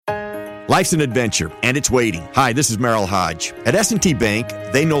Life's an adventure, and it's waiting. Hi, this is Merrill Hodge. At S&T Bank,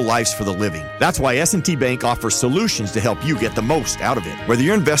 they know life's for the living. That's why S&T Bank offers solutions to help you get the most out of it. Whether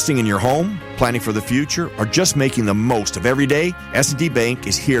you're investing in your home, planning for the future, or just making the most of every day, S&T Bank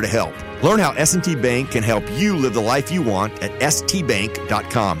is here to help. Learn how S&T Bank can help you live the life you want at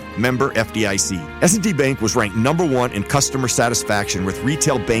stbank.com. Member FDIC. S&T Bank was ranked #1 in customer satisfaction with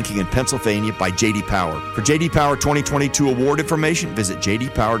retail banking in Pennsylvania by J.D. Power. For J.D. Power 2022 award information, visit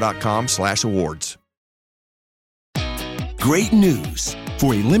jdpower.com/awards. Great news.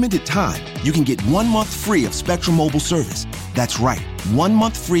 For a limited time, you can get 1 month free of Spectrum Mobile service. That's right, 1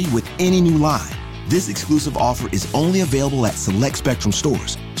 month free with any new line. This exclusive offer is only available at select Spectrum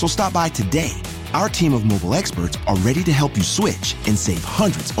stores, so stop by today. Our team of mobile experts are ready to help you switch and save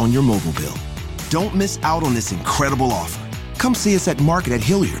hundreds on your mobile bill. Don't miss out on this incredible offer. Come see us at Market at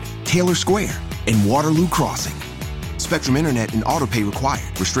Hilliard, Taylor Square, and Waterloo Crossing. Spectrum Internet and autopay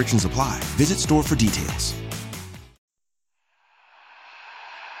required. Restrictions apply. Visit store for details.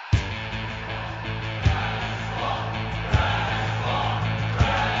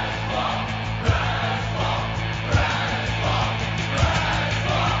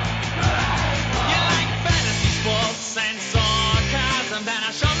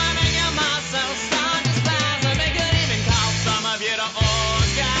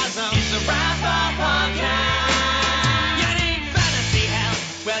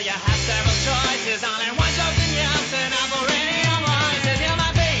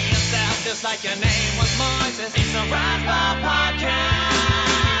 Like your name was Moises. It's a Razzball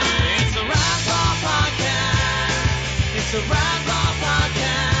Podcast. It's a Razzball Podcast. It's a Razzball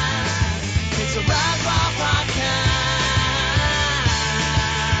Podcast. It's a Razzball Podcast.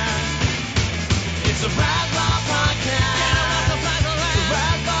 It's a Razzball Podcast. Get a Razzball Podcast. It's a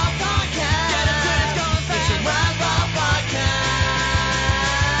Razzball Podcast. Get a Twitter going fast. It's a Razzball Podcast.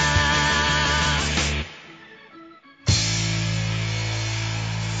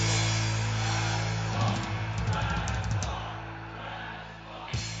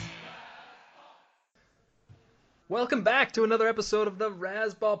 Welcome back to another episode of the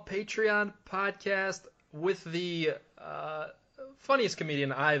Razzball Patreon podcast with the funniest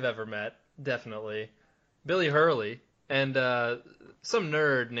comedian I've ever met, definitely, Billy Hurley, and some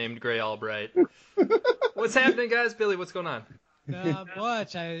nerd named Grey Albright. What's happening, guys? Billy, what's going on? Not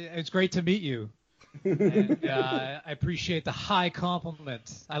much. It's great to meet you. And, I appreciate the high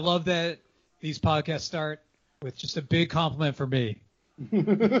compliment. I love that these podcasts start with just a big compliment for me.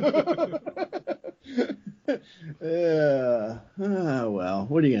 Well,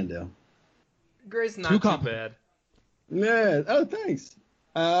 what are you gonna do? Gray's not too bad. Yeah. Oh, thanks.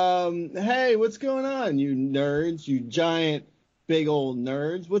 Hey, what's going on, you nerds? You giant, big old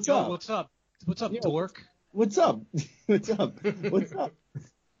nerds. What's up? What's up? What's up, dork? What's up? What's up? What's up?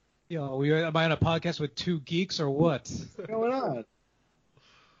 Am I on a podcast with two geeks or what? What's going on?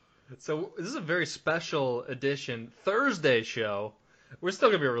 So this is a very special edition Thursday show. We're still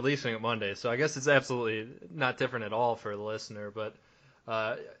going to be releasing it Monday, so I guess it's absolutely not different at all for the listener, but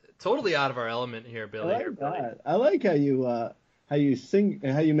totally out of our element here, Billy. I like that. I like how you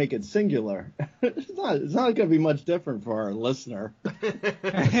make it singular. It's not going to be much different for our listener. For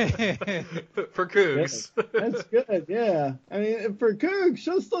Cougs. That's good, yeah. I mean, for Cougs,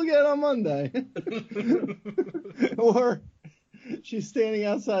 she'll still get it on Monday. Or she's standing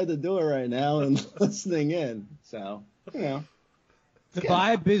outside the door right now and listening in, so, you know. The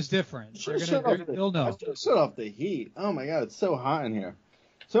vibe is different. They'll know. Shut off the heat. Oh my God, it's so hot in here.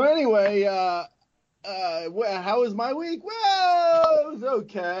 So anyway, how was my week? Well, it was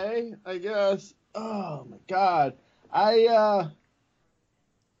okay, I guess. Oh my God,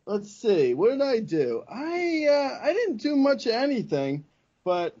 let's see, what did I do? I didn't do much of anything,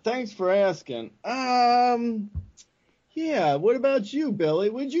 but thanks for asking. Yeah. What about you, Billy?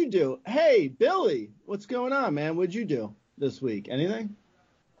 What'd you do? Hey, Billy, what's going on, man? What'd you do this week? Anything?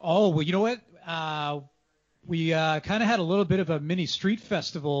 Oh, well, you know what? We kind of had a little bit of a mini street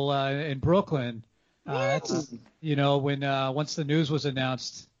festival in Brooklyn. That's, when once the news was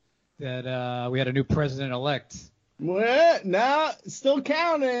announced that we had a new president-elect. What? Nah, still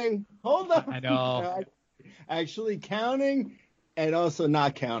counting. Hold on. I know. Actually counting and also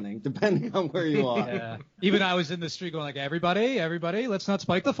not counting, depending on where you are. Yeah. Even I was in the street going like, everybody, let's not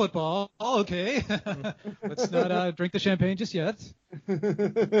spike the football. Oh, okay. Let's not drink the champagne just yet.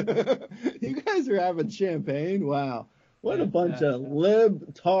 You guys are having champagne? Wow. What a bunch of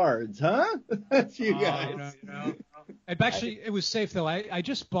libtards, huh? That's you guys. No. And actually, it was safe, though. I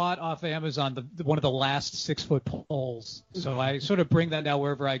just bought off Amazon one of the last 6-foot poles. So I sort of bring that now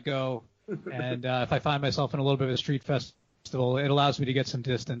wherever I go. And if I find myself in a little bit of a street festival, it allows me to get some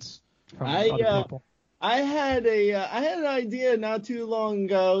distance from other people? I had an idea not too long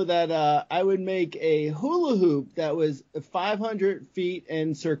ago that I would make a hula hoop that was 500 feet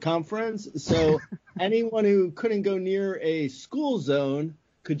in circumference, so anyone who couldn't go near a school zone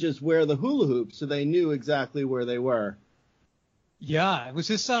could just wear the hula hoop, so they knew exactly where they were. Yeah, it was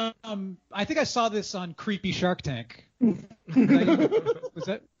this. I think I saw this on Creepy Shark Tank. Was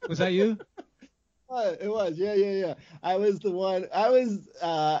that you? It was. Yeah. I was the one. I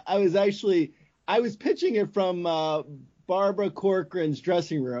was pitching it from Barbara Corcoran's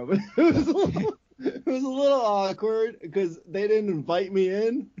dressing room. It was a little awkward because they didn't invite me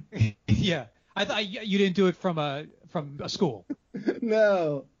in. Yeah, I thought you didn't do it from a school.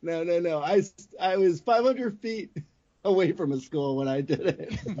 No. I was 500 feet away from a school when I did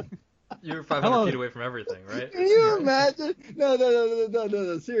it. You were 500 feet away from everything, right? Can you imagine?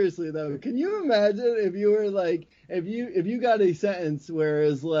 No. Seriously though, can you imagine if you were like, if you got a sentence where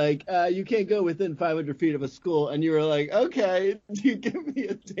it's like, you can't go within 500 feet of a school, and you were like, okay, do you give me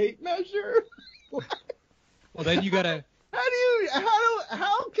a tape measure? Well, then you gotta.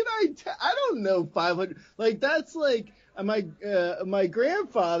 How can I don't know 500. Like that's like. My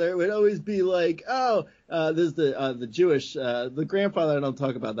grandfather would always be like, there's the Jewish, the grandfather I don't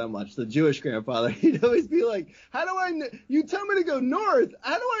talk about that much, the Jewish grandfather. He'd always be like, how do I know? You tell me to go north.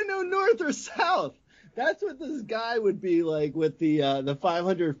 How do I know north or south? That's what this guy would be like with the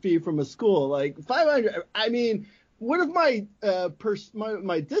 500 feet from a school. Like 500. I mean, what if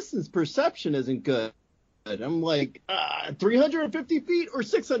my distance perception isn't good? I'm like 350 feet or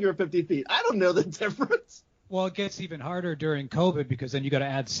 650 feet. I don't know the difference. Well, it gets even harder during COVID because then you got to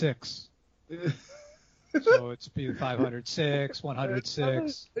add 6. So it's be 506,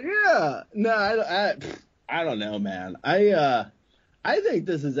 106. Yeah. No, I don't know, man. I think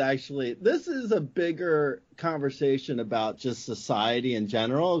this is a bigger conversation about just society in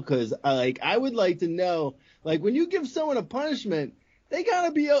general, because I would like to know, like, when you give someone a punishment, they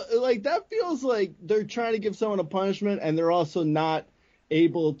gotta be like, that feels like they're trying to give someone a punishment and they're also not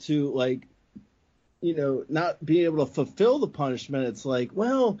able to, like, not being able to fulfill the punishment. It's like,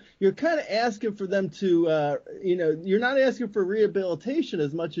 well, you're kind of asking for them to, you're not asking for rehabilitation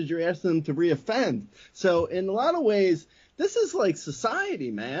as much as you're asking them to reoffend. So in a lot of ways, this is like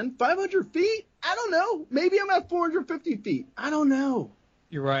society, man. 500 feet? I don't know. Maybe I'm at 450 feet. I don't know.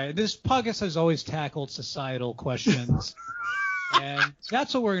 You're right. This podcast has always tackled societal questions. And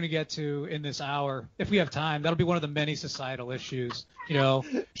that's what we're going to get to in this hour. If we have time, that'll be one of the many societal issues.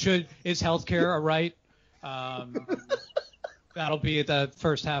 Is healthcare a right? That'll be at the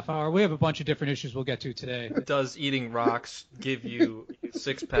first half hour. We have a bunch of different issues we'll get to today. Does eating rocks give you a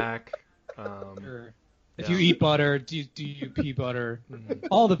six-pack? Sure. If you eat butter, do you pee butter? Mm-hmm.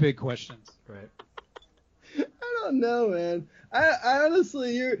 All the big questions. Right. I don't know, man. I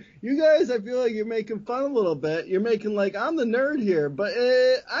honestly, you guys, I feel like you're making fun a little bit. You're making like I'm the nerd here, but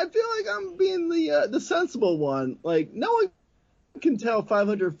I feel like I'm being the sensible one. Like, no one can tell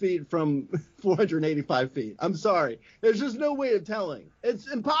 500 feet from 485 feet. I'm sorry. There's just no way of telling.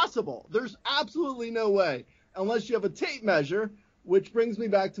 It's impossible. There's absolutely no way unless you have a tape measure, which brings me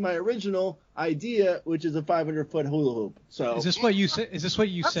back to my original idea, which is a 500-foot hula hoop. So is this what you said? I'm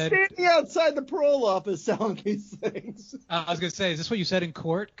standing outside the parole office selling these things. I was gonna say, is this what you said in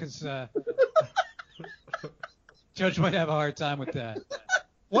court? Because judge might have a hard time with that.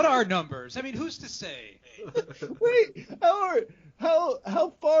 What are numbers? I mean, who's to say? Wait,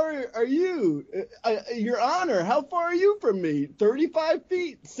 how far are you? Your Honor, how far are you from me? 35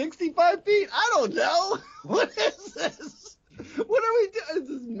 feet? 65 feet? I don't know. What is this? What are we doing? Is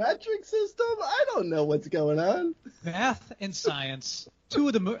this metric system? I don't know what's going on. Math and science. Two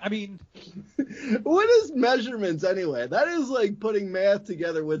of them. I mean, what is measurements anyway? That is like putting math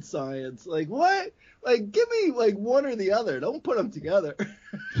together with science. Like what? Like give me like one or the other. Don't put them together.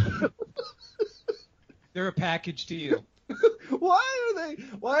 They're a package deal. Why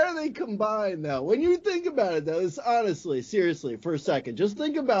are they combined though? When you think about it though, it's honestly, seriously, for a second, just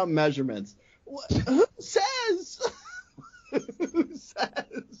think about measurements. Who says?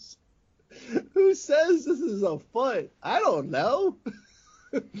 Who says this is a foot? I don't know.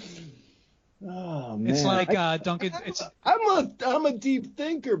 Oh man. It's like Duncan. I'm a deep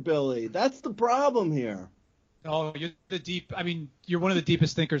thinker, Billy. That's the problem here. Oh, you're the deep. I mean, you're one of the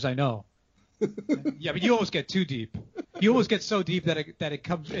deepest thinkers I know. Yeah, but you always get too deep. You always get so deep that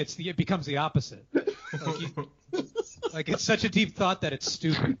it becomes the opposite. Like it's such a deep thought that it's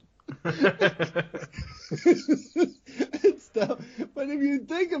stupid. It's dumb. But if you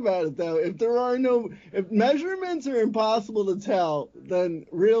think about it though, if measurements are impossible to tell, then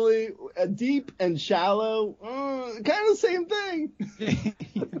really deep and shallow, kind of the same thing.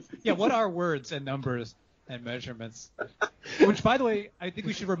 Yeah, what are words and numbers and measurements? Which, by the way, I think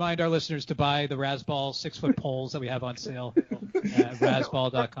we should remind our listeners to buy the Razzball 6-foot poles that we have on sale at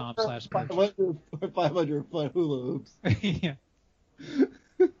razzball.com/merch. 500-foot hula hoops. Yeah.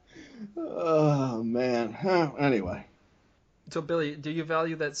 Oh, man. Anyway. So, Billy, do you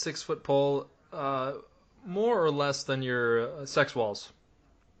value that 6-foot pole more or less than your sex walls?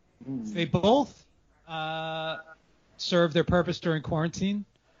 They both serve their purpose during quarantine.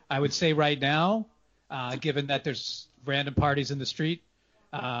 I would say right now, given that there's random parties in the street,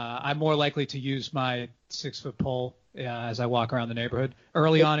 I'm more likely to use my 6-foot pole as I walk around the neighborhood.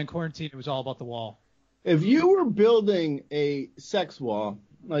 Early on in quarantine, it was all about the wall. If you were building a sex wall,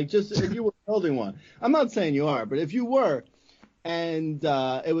 like just if you were building one, I'm not saying you are, but if you were, and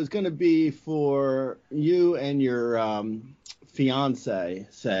it was going to be for you and your fiance,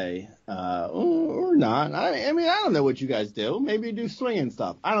 say, or not. I mean, I don't know what you guys do. Maybe you do swinging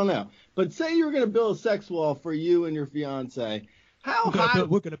stuff. I don't know. But say you were going to build a sex wall for you and your fiance. How high?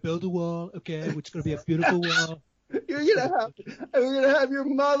 We're going to build a wall, okay, which is going to be a beautiful wall. We're gonna have your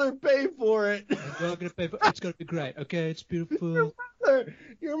mother pay for it. We're going to pay for it. It's going to be great, okay? It's beautiful.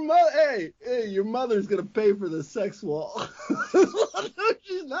 Your mother, hey, your mother's gonna pay for the sex wall. No,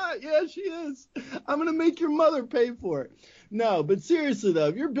 she's not. Yeah, she is. I'm gonna make your mother pay for it. No, but seriously though,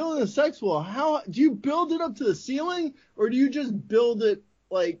 if you're building a sex wall, how do you build it up to the ceiling, or do you just build it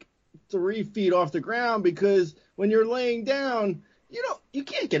like 3 feet off the ground? Because when you're laying down, you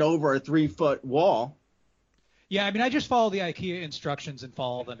can't get over a 3-foot wall. Yeah, I mean, I just follow the IKEA instructions and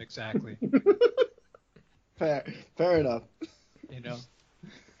follow them exactly. Fair enough.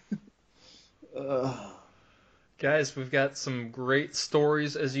 Guys, we've got some great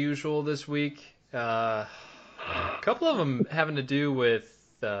stories as usual this week. A couple of them having to do with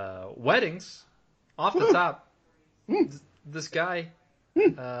weddings. Off the top, this guy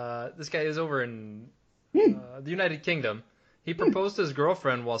is over in the United Kingdom. He proposed to his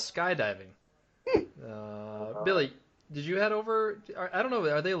girlfriend while skydiving. Billy, did you head over? I don't know.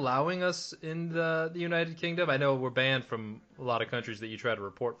 Are they allowing us in the United Kingdom? I know we're banned from a lot of countries that you try to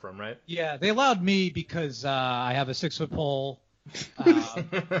report from, right? Yeah, they allowed me because I have a 6-foot pole.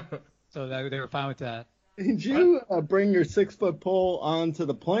 So they were fine with that. Did you bring your 6-foot pole onto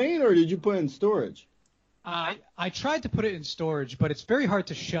the plane, or did you put it in storage? I tried to put it in storage, but it's very hard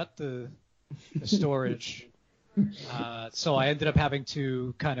to shut the storage. So I ended up having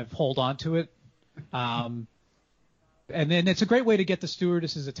to kind of hold on to it. And then it's a great way to get the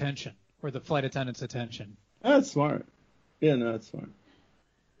stewardess's attention or the flight attendant's attention. That's smart. Yeah, no, that's smart.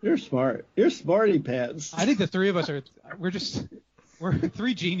 You're smart. You're smarty pants. I think the three of us we're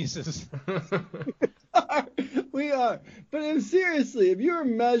 3 geniuses. We are. But seriously, if you were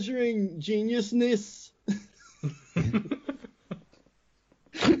measuring geniusness,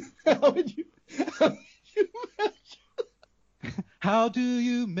 how would you measure? How do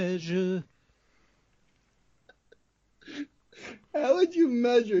you measure? How would you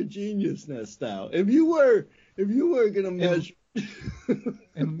measure geniusness now? If you were gonna measure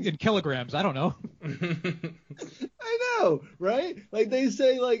in kilograms, I don't know. I know, right? Like they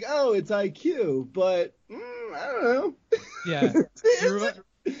say, like, oh, it's IQ, but I don't know. Yeah.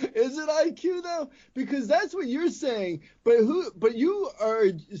 Is it IQ though? Because that's what you're saying. But you are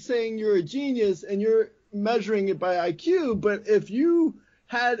saying you're a genius and you're measuring it by IQ. But if you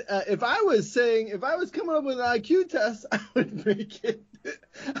had, if I was coming up with an IQ test, I would make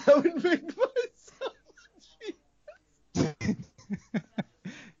myself a genius.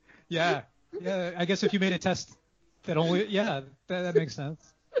 Yeah. I guess if you made a test that only, that makes sense.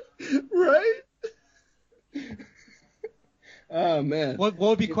 Right? Oh man. What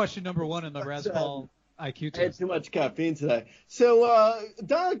would be question number 1 in the Razzball IQ test? I had too much caffeine today. So,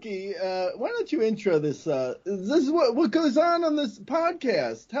 Donkey, why don't you intro this? This is what goes on this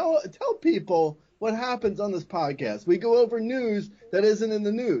podcast. Tell people what happens on this podcast. We go over news that isn't in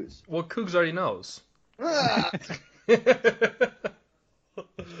the news. Well, Cougs already knows.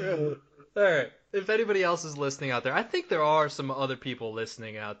 True. All right. If anybody else is listening out there, I think there are some other people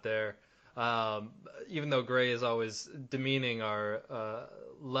listening out there. Even though Grey is always demeaning our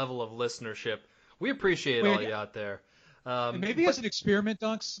level of listenership, we appreciate all you out there. Maybe as an experiment,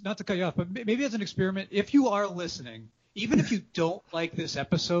 Dunks, not to cut you off, but maybe as an experiment, if you are listening, even if you don't like this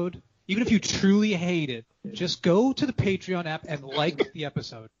episode, even if you truly hate it, just go to the Patreon app and like the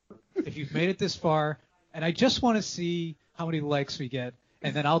episode. If you've made it this far, and I just want to see how many likes we get,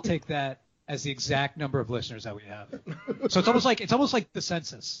 and then I'll take that as the exact number of listeners that we have. So it's almost like the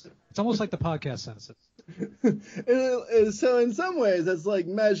census. It's almost like the podcast census. So in some ways, it's like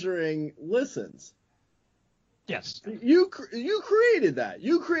measuring listens. Yes. You created that.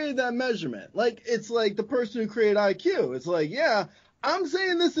 You created that measurement. Like, it's like the person who created IQ. It's like, yeah, I'm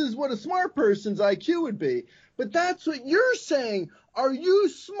saying this is what a smart person's IQ would be. But that's what you're saying. Are you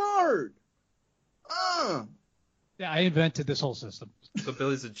smart? Yeah, I invented this whole system. So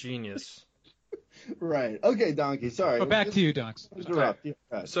Billy's a genius. Right. Okay, Donkey. Sorry. But back to you, Dunks. Interrupt. Yeah,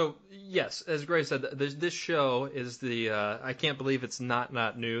 go ahead. So yes, as Gray said, this show is the I can't believe it's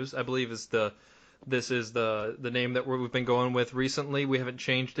not news. I believe this is the name that we've been going with recently. We haven't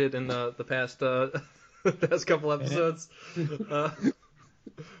changed it in the past past couple episodes.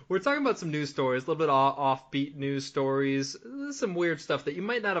 We're talking about some news stories, a little bit offbeat news stories, some weird stuff that you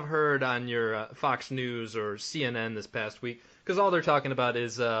might not have heard on your Fox News or CNN this past week, because all they're talking about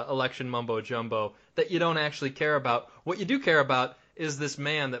is election mumbo jumbo that you don't actually care about. What you do care about is this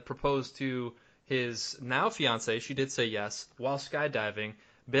man that proposed to his now fiancée. She did say yes while skydiving.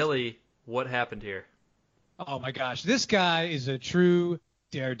 Billy, what happened here? Oh my gosh, this guy is a true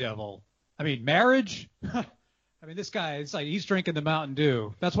daredevil. I mean, marriage. I mean, this guy, it's like he's drinking the Mountain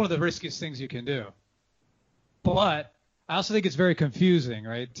Dew. That's one of the riskiest things you can do. But I also think it's very confusing,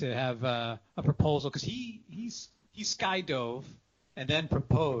 right, to have a proposal, because he skydove and then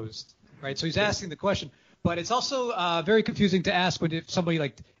proposed, right? So he's asking the question. But it's also very confusing to ask if somebody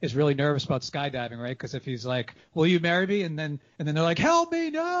like is really nervous about skydiving, right? Because if he's like, "Will you marry me?" and then they're like, "Help me,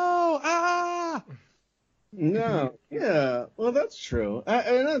 no, No, yeah, well, that's true.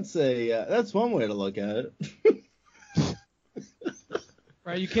 And that's one way to look at it.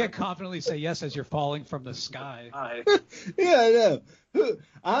 Right? You can't confidently say yes as you're falling from the sky. Yeah, I know.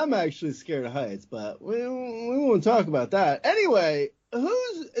 I'm actually scared of heights, but we won't talk about that. Anyway,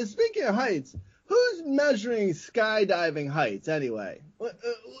 speaking of heights, who's measuring skydiving heights anyway? What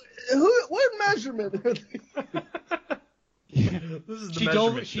measurement are they? This is the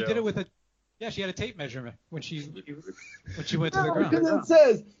measurement show. She did it with she had a tape measurement when she went to the ground.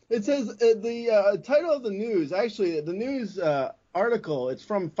 Because it says the title of the news, actually the news article, it's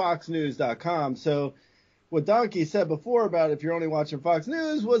from foxnews.com. So what Donkey said before about if you're only watching Fox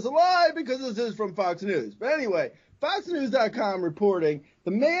News was a lie, because this is from Fox News. But anyway, foxnews.com reporting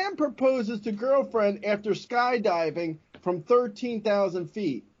the man proposes to girlfriend after skydiving from 13,000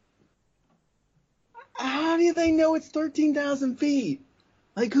 feet. How do they know it's 13,000 feet?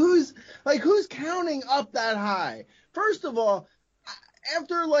 Like who's counting up that high? First of all,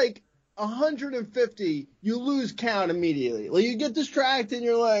 after like 150, you lose count immediately. Like you get distracted and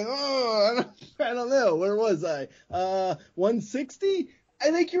you're like, oh, I don't know. Where was I? 160?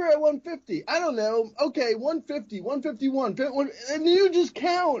 I think you're at 150. I don't know. Okay, 150, 151, and you just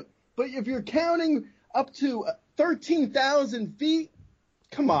count. But if you're counting up to 13,000 feet,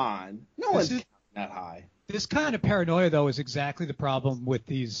 come on. No one's counting that high. This kind of paranoia, though, is exactly the problem with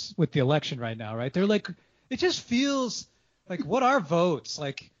the election right now, right? They're like, it just feels like, what are votes?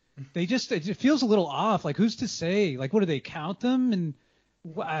 Like, it feels a little off. Like, who's to say? Like, what do they count them? And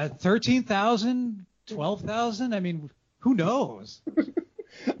 13,000, 12,000? I mean, who knows?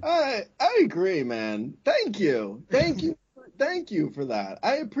 I agree, man. Thank you for that.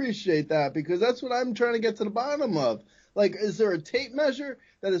 I appreciate that, because that's what I'm trying to get to the bottom of. Like, is there a tape measure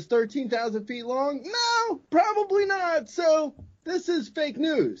that is 13,000 feet long? No, probably not. So this is fake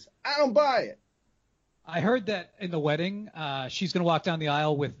news. I don't buy it. I heard that in the wedding, she's going to walk down the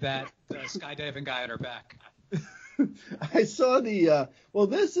aisle with that skydiving guy on her back. I saw well,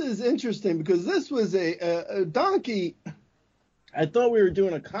 this is interesting, because this was a Donkey. I thought we were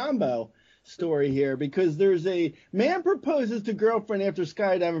doing a combo story here, because there's a man proposes to girlfriend after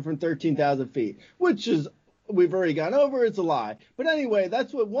skydiving from 13,000 feet, which is, we've already gone over, it's a lie. But anyway,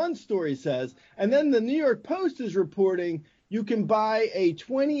 that's what one story says. And then the New York Post is reporting you can buy a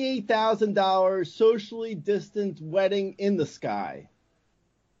 $28,000 socially distanced wedding in the sky.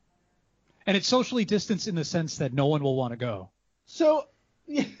 And it's socially distanced in the sense that no one will want to go. So,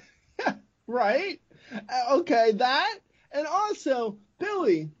 yeah, right? Okay, that. And also,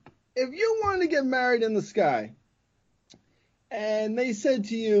 Billy, if you want to get married in the sky, and they said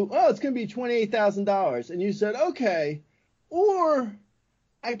to you, oh, it's going to be $28,000. And you said, okay, or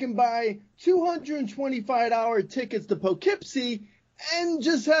I can buy $225 tickets to Poughkeepsie and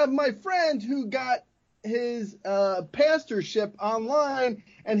just have my friend who got his pastorship online,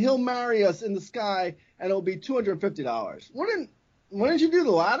 and he'll marry us in the sky, and it'll be $250. Wouldn't you do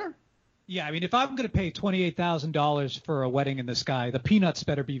the latter? Yeah, I mean, if I'm going to pay $28,000 for a wedding in the sky, the peanuts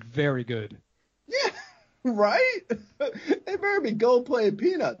better be very good. Yeah. Right? They better be gold-plated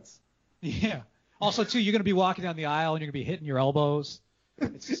peanuts. Yeah. Also, too, you're going to be walking down the aisle and you're going to be hitting your elbows.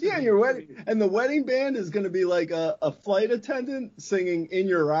 Yeah, and the wedding band is going to be like a flight attendant singing "In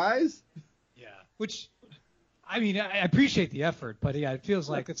Your Eyes." Yeah. Which I mean, I appreciate the effort, but yeah, it feels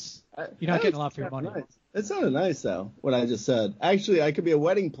like you're not getting a lot for your money. Nice. It sounded nice, though, what I just said. Actually, I could be a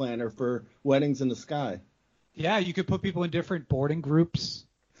wedding planner for weddings in the sky. Yeah, you could put people in different boarding groups.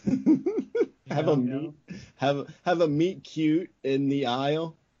 Have a meet cute in the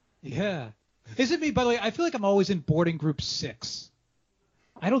aisle. Yeah. Is it me, by the way, I feel like I'm always in boarding group 6.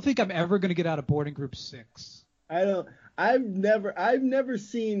 I don't think I'm ever going to get out of boarding group 6. I've never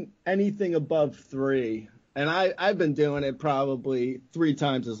seen anything above 3. And I've been doing it probably 3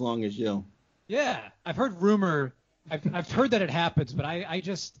 times as long as you. Yeah, I've heard I've heard that it happens, but I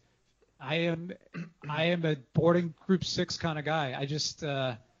am a boarding group 6 kind of guy.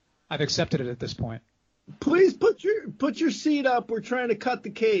 I've accepted it at this point. Please put your seat up. We're trying to cut the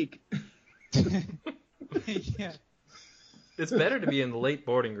cake. Yeah. It's better to be in the late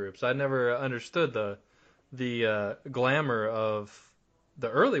boarding groups. I never understood the glamour of the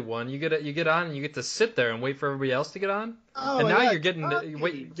early one. You get on and you get to sit there and wait for everybody else to get on. Oh, and now yeah, you're getting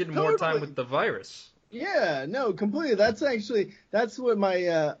more time with the virus. Yeah, no, completely. That's what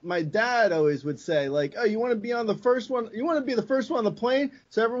my dad always would say. Like, oh, you want to be on the first one? You want to be the first one on the plane,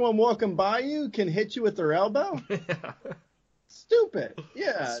 so everyone walking by you can hit you with their elbow. Yeah. Stupid.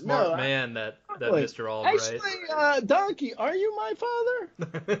 Yeah. Smart man, that Mr. Albright. Actually, Donkey, are you my father?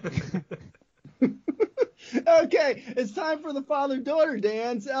 Okay, it's time for the father-daughter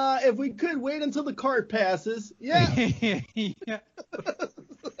dance. If we could wait until the cart passes. Yeah. Yeah.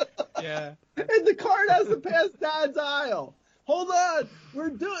 Yeah. And the cart has to pass Dad's aisle. Hold on.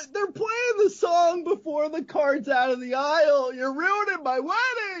 They're playing the song before the cart's out of the aisle. You're ruining my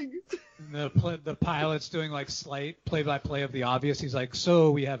wedding. The pilot's doing like slight play-by-play of the obvious. He's like,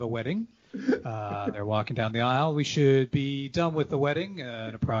 so we have a wedding. They're walking down the aisle. We should be done with the wedding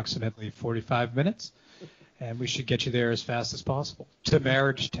in approximately 45 minutes. And we should get you there as fast as possible to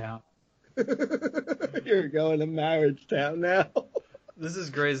Marriage Town. You're going to Marriage Town now. This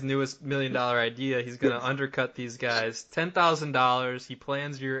is Gray's newest $1 million idea. He's going to undercut these guys. $10,000. He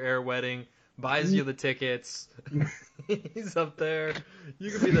plans your air wedding, buys you the tickets. He's up there.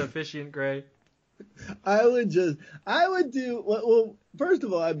 You could be the officiant, Gray. I would do, well, first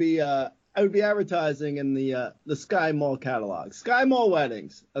of all, I would be advertising in the Sky Mall catalog. Sky Mall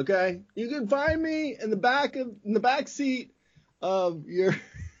weddings, okay? You can find me in the back seat of your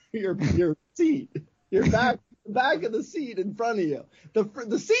seat. Your back of the seat in front of you.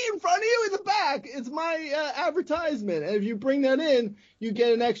 The seat in front of you in the back is my advertisement. And if you bring that in, you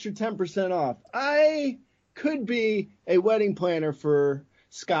get an extra 10% off. I could be a wedding planner for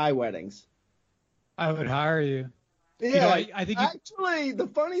Sky Weddings. I would hire you. Yeah, you know, I think actually, the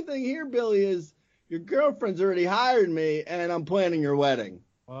funny thing here, Billy, is your girlfriend's already hired me, and I'm planning your wedding.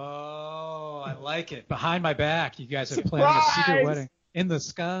 Oh, I like it. Behind my back, you guys are planning a secret wedding in the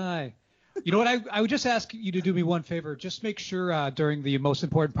sky. You know what? I would just ask you to do me one favor. Just make sure during the most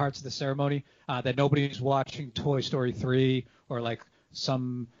important parts of the ceremony that nobody's watching Toy Story 3 or like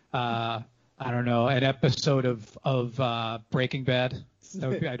some I don't know, an episode of Breaking Bad.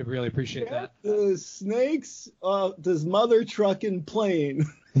 I'd really appreciate that. The snakes this mother trucking plane.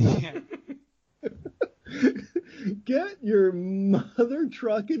 Yeah. Get your mother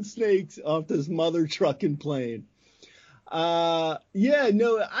trucking snakes off this mother trucking plane. I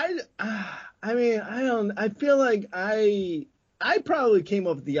feel like I probably came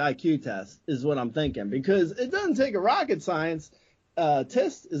up with the IQ test is what I'm thinking, because it doesn't take a rocket science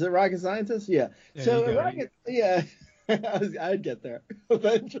test. Is it rocket scientist? Yeah. I'd get there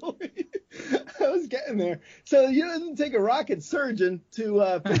eventually. I was getting there. So you doesn't take a rocket surgeon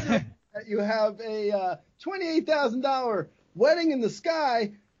to figure out that you have a $28,000 wedding in the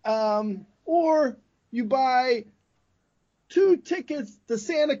sky, or you buy 2 tickets to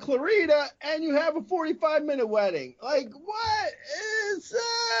Santa Clarita and you have a 45-minute wedding. Like, what? It's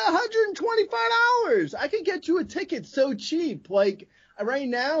 $125. I can get you a ticket so cheap. Like, right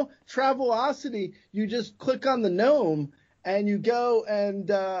now, Travelocity, you just click on the gnome and you go and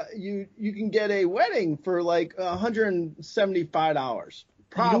you can get a wedding for like $175.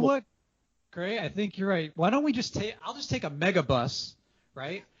 Probably. You know what? Great. I think you're right. Why don't we I'll just take a mega bus,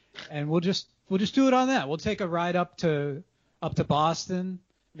 right? And we'll just do it on that. We'll take a ride up to Boston,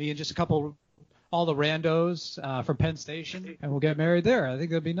 me and just all the randos from Penn Station, and we'll get married there. I think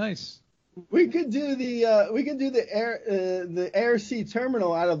that'd be nice. We could do the Air Sea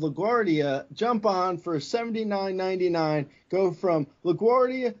terminal out of LaGuardia. Jump on for $79.99. Go from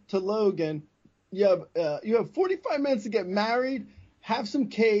LaGuardia to Logan. You have 45 minutes to get married. Have some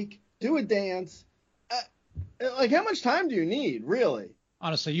cake. Do a dance. Like, how much time do you need, really?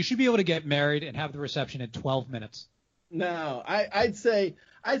 Honestly, you should be able to get married and have the reception in 12 minutes. No, I'd say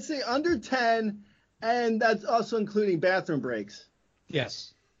under 10, And that's also including bathroom breaks.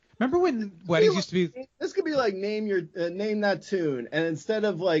 Yes. Remember when weddings used to be? This could be like name that tune, and instead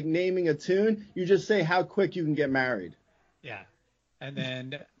of like naming a tune, you just say how quick you can get married. Yeah. And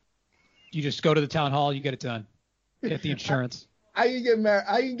then you just go to the town hall, you get it done. Get the insurance. I can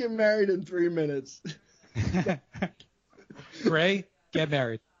get married in 3 minutes. Gray, get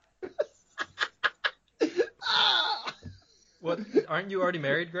married. What? Aren't you already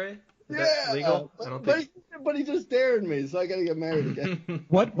married, Gray? Is Yeah. that legal? I don't think. But he just dared me, so I gotta get married again.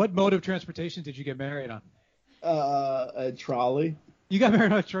 What mode of transportation did you get married on? A trolley. You got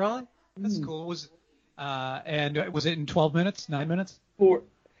married on a trolley? That's cool. And was it in 12 minutes, 9 minutes?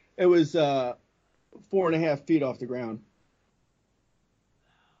 It was 4.5 feet off the ground.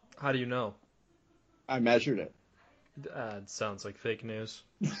 How do you know? I measured it. It sounds like fake news.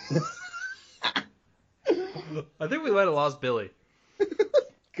 I think we might have lost Billy.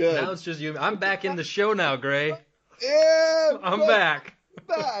 Good. Now it's just you. I'm back in the show now, Gray. Yeah, I'm back.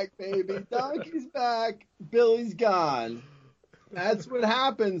 Back, baby. Donkey's back. Billy's gone. That's what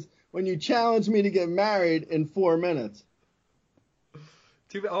happens when you challenge me to get married in 4 minutes.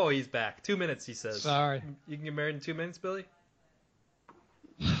 Oh, he's back. 2 minutes, he says. Sorry. You can get married in 2 minutes, Billy?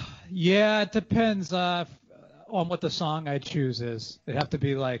 Yeah, it depends on what the song I choose is. It'd have to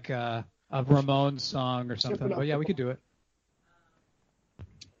be like a Ramones song or something. But yeah, we could do it.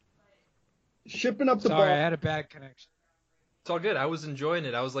 Shipping up the ball. Sorry, I had a bad connection. It's all good. I was enjoying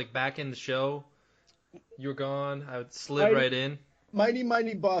it. I was like back in the show. You were gone. I slid right in.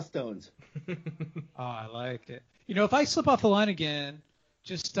 Mighty Boss Tones. Oh, I like it. You know, if I slip off the line again,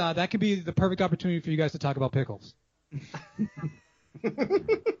 just that could be the perfect opportunity for you guys to talk about pickles.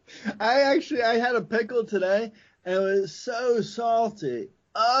 I had a pickle today, and it was so salty.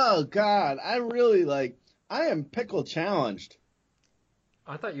 Oh, God. I am pickle challenged.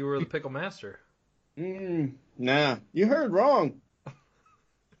 I thought you were the pickle master. Nah, you heard wrong.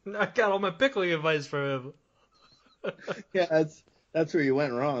 I got all my pickling advice from him. Yeah, that's where you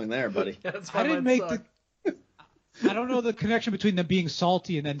went wrong there, buddy. I didn't make I don't know the connection between them being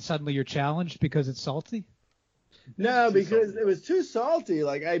salty and then suddenly you're challenged because it's salty. No, because it was too salty.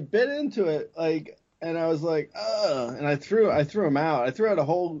 Like I bit into it, and I was like, ugh, and I threw them out. I threw out a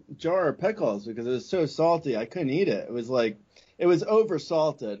whole jar of pickles because it was so salty. I couldn't eat it. It was over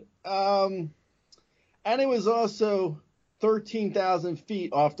salted. And it was also 13,000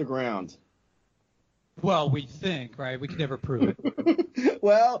 feet off the ground. Well, we think, right? We can never prove it.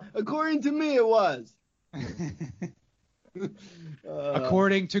 Well, according to me, it was.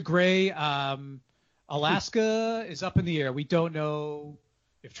 According to Gray, Alaska is up in the air. We don't know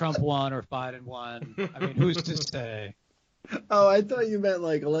if Trump won or if Biden won. I mean, who's to say? Oh, I thought you meant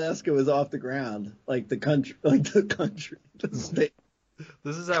like Alaska was off the ground, like the country, the state.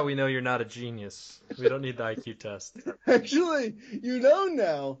 This is how we know you're not a genius. We don't need the IQ test. Actually, you don't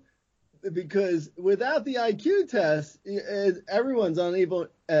know, because without the IQ test, everyone's on even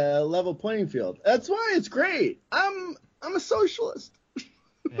level playing field. That's why it's great. I'm a socialist.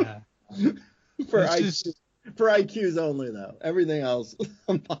 Yeah. For IQs only, though. Everything else,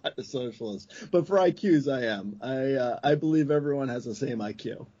 I'm not a socialist. But for IQs, I am. I believe everyone has the same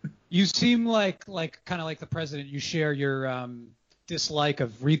IQ. You seem like kind of like the president. You share your dislike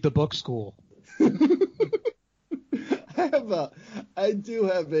of read the book school. I do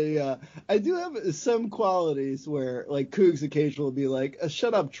have some qualities where like Cougs occasionally will be like,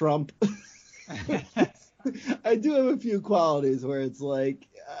 shut up, Trump. I do have a few qualities where it's like,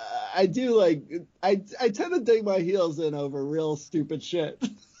 I tend to dig my heels in over real stupid shit.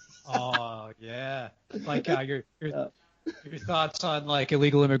 Oh yeah, like your thoughts on like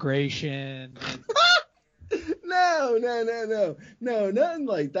illegal immigration. No, nothing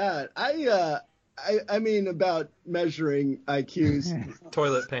like that. I mean about measuring IQs.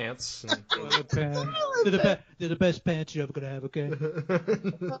 Toilet pants. Toilet pants. They're the best pants you're ever gonna have. Okay.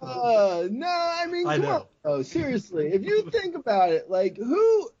 No, I mean, come on. Oh, seriously, if you think about it, like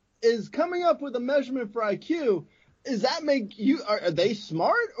who is coming up with a measurement for IQ? Does that make you? Are they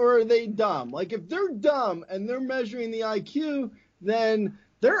smart or are they dumb? Like if they're dumb and they're measuring the IQ, then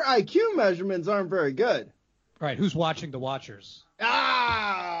their IQ measurements aren't very good. Right. Who's watching the watchers?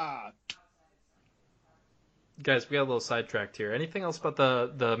 Ah. Guys, we got a little sidetracked here. Anything else about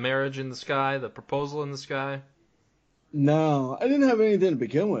the marriage in the sky, the proposal in the sky? No, I didn't have anything to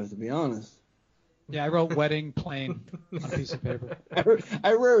begin with, to be honest. Yeah, I wrote wedding plane on a piece of paper.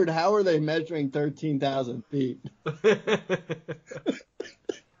 I wrote, how are they measuring 13,000 feet?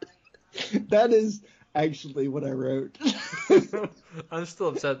 That is actually what I wrote. I'm still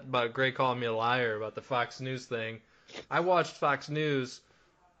upset about Gray calling me a liar about the Fox News thing. I watched Fox News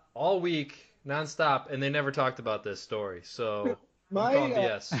all week nonstop, and they never talked about this story. So I'm calling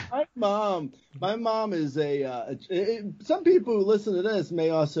BS. My mom is some people who listen to this may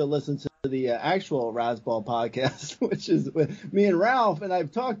also listen to the actual Razzball podcast, which is with me and Ralph. And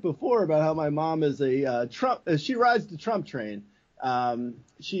I've talked before about how my mom is a Trump. She rides the Trump train.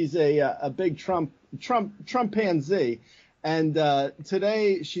 She's a big Trump pansy. And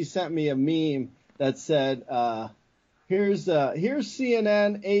today she sent me a meme that said, here's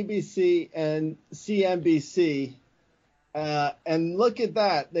CNN, ABC, and CNBC. And look at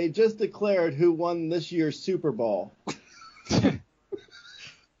that. They just declared who won this year's Super Bowl.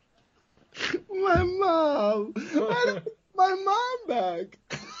 My mom. I don't get my mom back.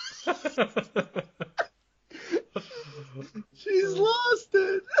 She's lost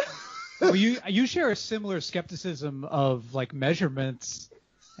it. Well, you share a similar skepticism of like measurements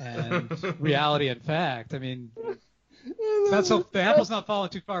and reality and fact. I mean, the apple's not falling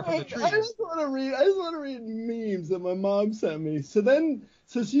too far from the tree. I just want to read memes that my mom sent me.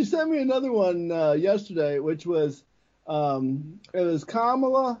 So she sent me another one yesterday, which was it was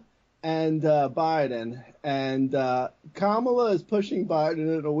Kamala and Biden, and Kamala is pushing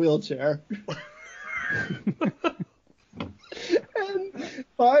Biden in a wheelchair. And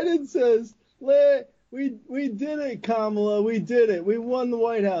Biden says, we did it, Kamala, we did it. We won the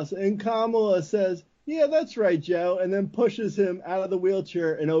White House. And Kamala says, yeah, that's right, Joe, and then pushes him out of the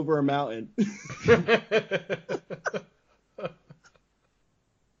wheelchair and over a mountain. My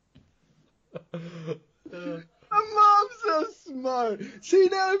mom's so smart. See,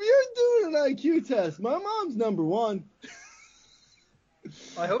 now, if you're doing an IQ test, my mom's number one.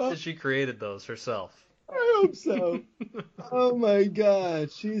 I hope that she created those herself. I hope so. Oh my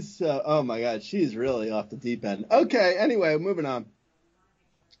God, she's really off the deep end. Okay, anyway, moving on.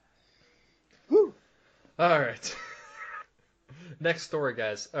 Whew. All right. Next story,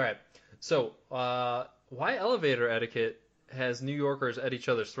 guys. All right. So, why elevator etiquette has New Yorkers at each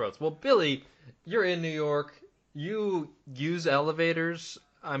other's throats? Well, Billy, you're in New York. You use elevators,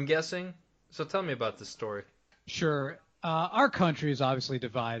 I'm guessing. So tell me about this story. Sure. Our country is obviously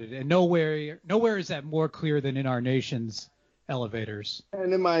divided, and nowhere is that more clear than in our nation's elevators.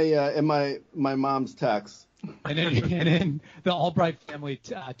 And in my mom's text. And in the Albright family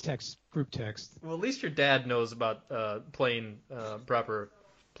group text. Well, at least your dad knows about proper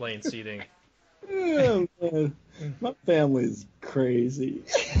plane seating. Oh, man. My family's crazy.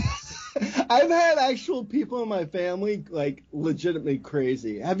 I've had actual people in my family like legitimately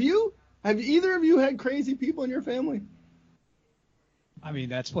crazy. Have either of you had crazy people in your family? I mean,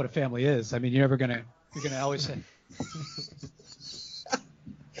 that's what a family is. I mean, you're gonna always say.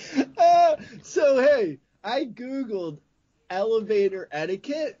 So hey, I Googled elevator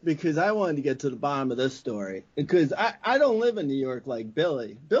etiquette because I wanted to get to the bottom of this story. Because I don't live in New York like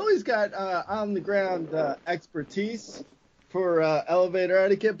Billy. Billy's got on the ground expertise for elevator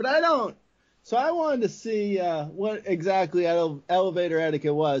etiquette, but I don't. So I wanted to see what exactly elevator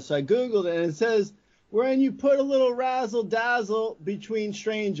etiquette was. So I Googled it, and it says, when you put a little razzle-dazzle between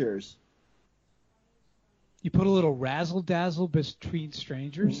strangers. You put a little razzle-dazzle between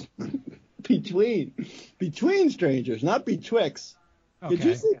strangers? Between strangers, not betwixt. Okay. Did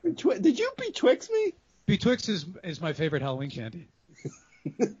you say betwixt? Did you betwixt me? Betwixt is my favorite Halloween candy.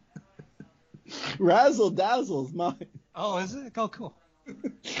 Razzle-dazzle's mine. Oh, is it? Oh, cool.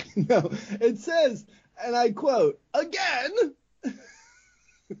 No, it says, and I quote, again,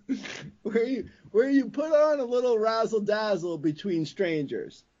 where you put on a little razzle-dazzle between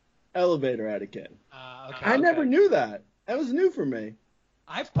strangers. Elevator etiquette. Okay. I never knew that. That was new for me.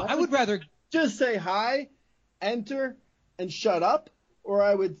 I would rather just say hi, enter, and shut up, or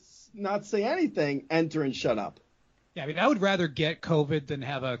I would not say anything, enter and shut up. Yeah, I mean, I would rather get COVID than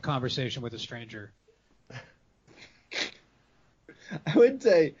have a conversation with a stranger. I would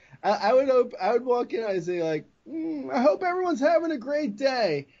say, I would walk in and I'd say like, I hope everyone's having a great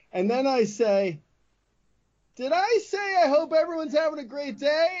day. And then I say, did I say I hope everyone's having a great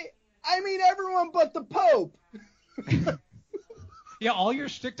day? I mean everyone but the Pope. Yeah, all your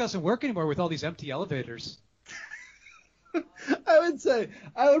shtick doesn't work anymore with all these empty elevators. I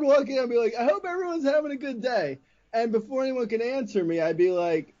would walk in and be like, I hope everyone's having a good day. And before anyone can answer me, I'd be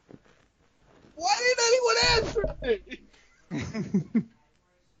like, why didn't anyone answer me?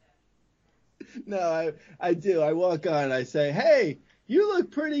 No, I do. I walk on and I say, hey, you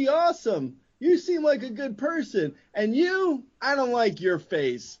look pretty awesome. You seem like a good person. And you, I don't like your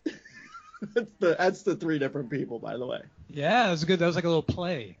face. That's the three different people, by the way. Yeah, that was good. That was like a little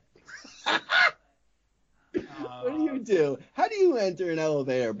play. What do you do? How do you enter an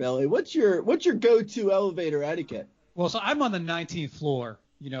elevator, Billy? What's your go-to elevator etiquette? Well, so I'm on the 19th floor,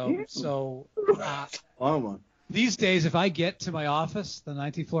 So Long one. these days, if I get to my office, the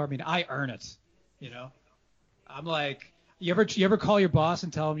 19th floor, I mean, I earn it. I'm like, you ever call your boss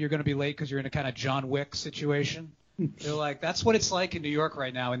and tell him you're going to be late because you're in a kind of John Wick situation? They're like, that's what it's like in New York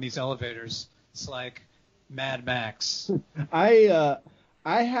right now in these elevators. It's like Mad Max. I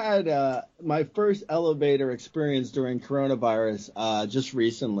had my first elevator experience during coronavirus just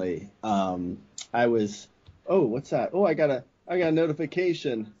recently. What's that? Oh, I got a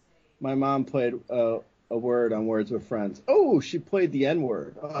notification. My mom played a word on Words with Friends. Oh, she played the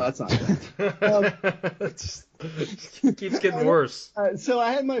N-word. Oh, that's not good. It keeps getting worse. So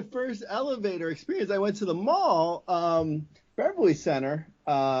I had my first elevator experience. I went to the mall, Beverly Center.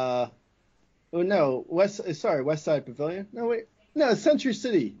 West Side Pavilion. No, wait. No, Century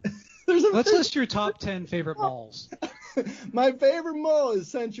City. Let's list your top 10 favorite malls. My favorite mall is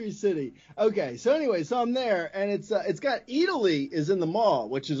Century City. Okay, so anyway, so I'm there, and it's got Eataly is in the mall,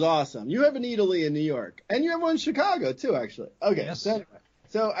 which is awesome. You have an Eataly in New York, and you have one in Chicago too, actually. Okay, yes. So anyway,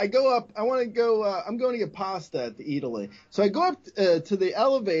 so I go up. I want to go. I'm going to get pasta at the Eataly. So I go up to the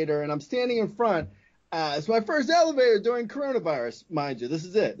elevator, and I'm standing in front. It's my first elevator during coronavirus, mind you. This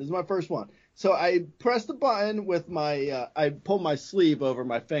is it. This is my first one. So I press the button with my. I pull my sleeve over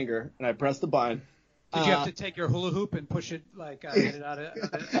my finger, and I press the button. Did you have to take your hula hoop and push it, get it out of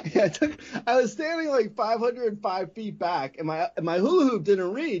it? Yeah, I was standing like 505 feet back, and my hula hoop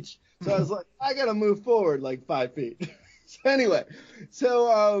didn't reach, so I was like, I got to move forward like 5 feet. So anyway,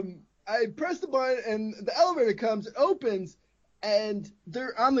 I press the button, and the elevator comes, it opens, and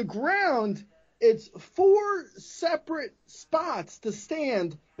they're on the ground. It's 4 separate spots to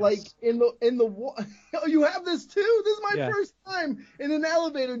stand, like in the wall. Oh, you have this too? This is my first time in an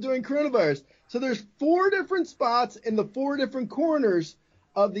elevator during coronavirus. So there's 4 different spots in the 4 different corners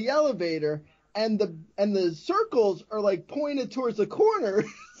of the elevator, and the circles are like pointed towards the corner.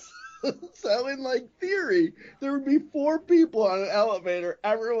 So in like theory, there would be 4 people on an elevator,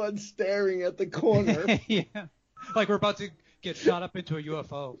 everyone staring at the corner. Yeah, like we're about to get shot up into a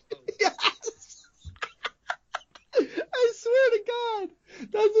UFO. Yes. I swear to God,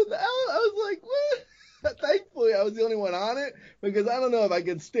 that's what I was like. What? Thankfully, I was the only one on it because I don't know if I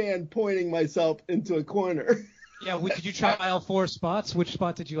could stand pointing myself into a corner. Yeah, did you try all 4 spots? Which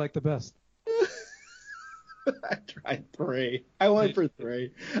spot did you like the best? I tried 3. I went for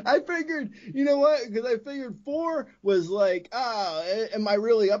 3. I figured, you know what? Because I figured 4 was like, am I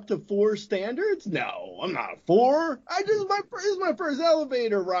really up to 4 standards? No, I'm not 4. This is my first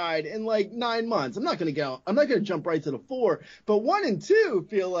elevator ride in like 9 months. I'm not gonna jump right to the 4. But 1 and 2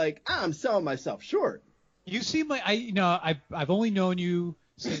 feel like I'm selling myself short. You seem like I've only known you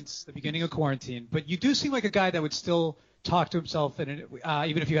since the beginning of quarantine, but you do seem like a guy that would still talk to himself, even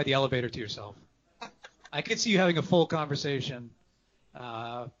if you had the elevator to yourself. I could see you having a full conversation in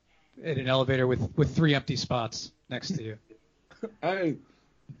an elevator with 3 empty spots next to you. I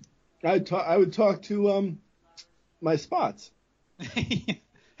would talk to my spots.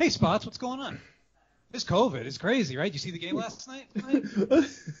 Hey, Spots, what's going on? This COVID is crazy, right? You see the game last night?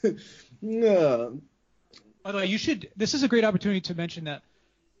 No. By the way, this is a great opportunity to mention that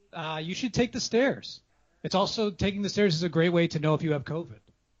you should take the stairs. It's also, taking the stairs is a great way to know if you have COVID.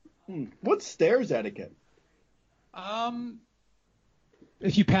 What's stairs etiquette?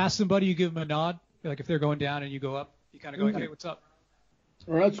 If you pass somebody, you give them a nod. Like if they're going down and you go up, you kind of go, like, hey, what's up?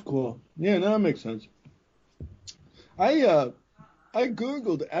 Oh, that's cool. Yeah, no, that makes sense. I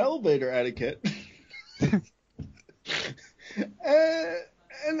Googled elevator etiquette.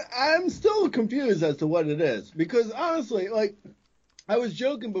 And I'm still confused as to what it is. Because honestly, like, I was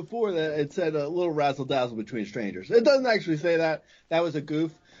joking before that it said a little razzle-dazzle between strangers. It doesn't actually say that. That was a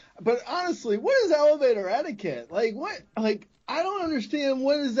goof. But honestly, what is elevator etiquette? Like, what? Like, I don't understand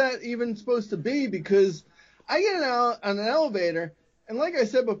what is that even supposed to be, because I get out on an elevator, and like I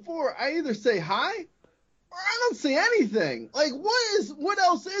said before, I either say hi or I don't say anything. Like, what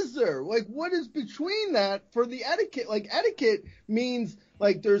else is there? Like, what is between that for the etiquette? Like, etiquette means,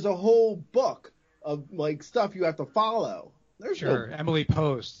 like, there's a whole book of, like, stuff you have to follow. Sure, Emily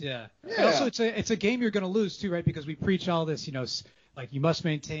Post, yeah. And also, it's a game you're going to lose, too, right? Because we preach all this, like, you must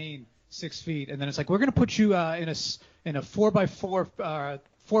maintain 6 feet, and then it's like, we're going to put you in a 4x4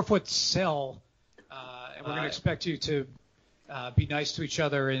 4-foot cell, and we're going to expect you to be nice to each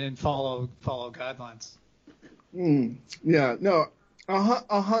other and follow guidelines. Yeah, no,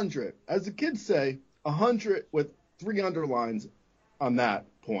 100. As the kids say, 100 with 3 underlines on that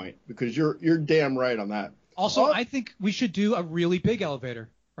point, because you're damn right on that. Also, I think we should do a really big elevator,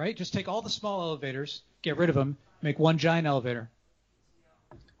 right? Just take all the small elevators, get rid of them, make one giant elevator.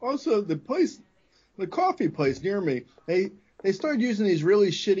 Also, the coffee place near me, they they started using these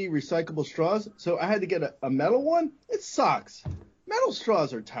really shitty recyclable straws, so I had to get a metal one. It sucks. Metal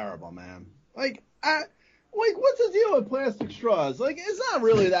straws are terrible, man. Like, what's the deal with plastic straws? Like, it's not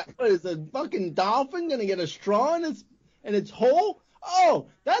really that. What is a fucking dolphin gonna get a straw in its hole? Oh,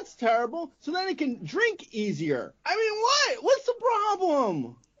 that's terrible. So then it can drink easier. I mean, what? What's the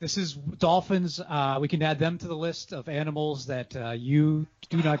problem? This is dolphins. We can add them to the list of animals that you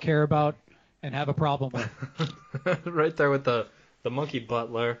do not care about and have a problem with. Right there with the monkey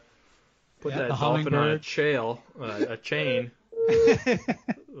butler. Put that the dolphin on a hummingbird. a chain,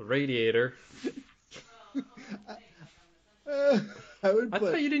 radiator. I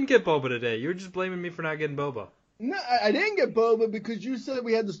thought you didn't get boba today. You were just blaming me for not getting boba. No, I didn't get boba because you said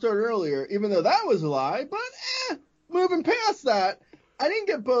we had to start earlier, even though that was a lie. But moving past that, I didn't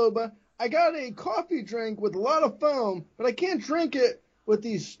get boba. I got a coffee drink with a lot of foam, but I can't drink it with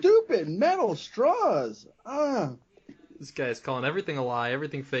these stupid metal straws. This guy's calling everything a lie,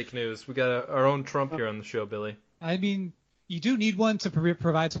 everything fake news. We got our own Trump here on the show, Billy. I mean, you do need one to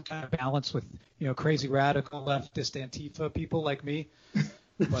provide some kind of balance with, crazy radical leftist Antifa people like me.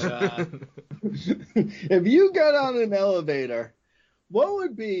 But if you got on an elevator, what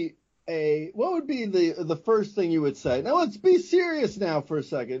would be the first thing you would say? Now let's be serious now for a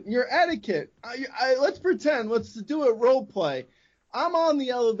second. Your etiquette. Let's pretend. Let's do a role play. I'm on the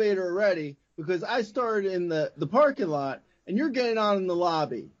elevator already because I started in the parking lot and you're getting on in the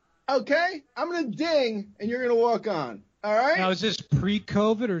lobby. Okay? I'm gonna ding and you're gonna walk on. All right? Now, is this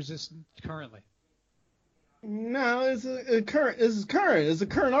pre-COVID or is this currently? No, it's a current. This is current. It's a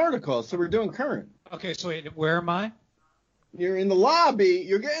current article, so we're doing current. Okay, so wait, where am I? You're in the lobby.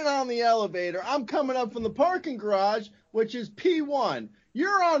 You're getting on the elevator. I'm coming up from the parking garage, which is P1.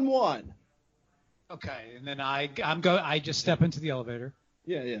 You're on 1. Okay, and then I just step into the elevator.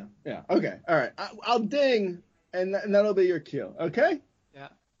 Yeah. Okay, all right. I'll ding, and that'll be your cue. Okay? Yeah.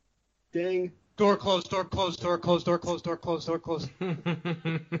 Ding. Door closed. Door closed. Door closed. Door closed. Door closed. Door closed.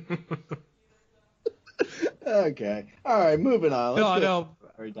 Okay. All right, moving on. No.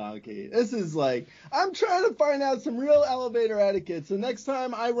 Sorry, Donkey. This is like, I'm trying to find out some real elevator etiquette. So next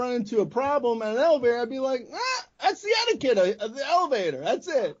time I run into a problem at an elevator, I'd be like, that's the etiquette of the elevator. That's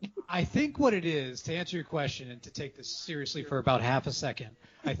it. I think what it is, to answer your question and to take this seriously for about half a second,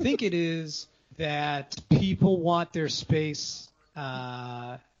 I think it is that people want their space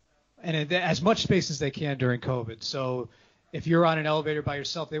and as much space as they can during COVID. So if you're on an elevator by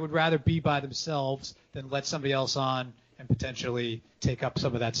yourself, they would rather be by themselves than let somebody else on and potentially take up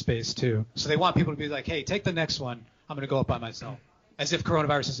some of that space too. So they want people to be like, hey, take the next one. I'm going to go up by myself. As if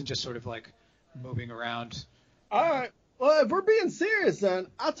coronavirus isn't just sort of like moving around. All right. Well, if we're being serious then,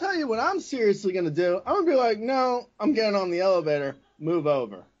 I'll tell you what I'm seriously going to do. I'm going to be like, no, I'm getting on the elevator. Move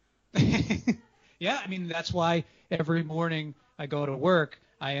over. Yeah, I mean, that's why every morning I go to work,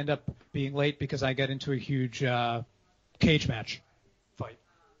 I end up being late because I get into a huge cage match fight.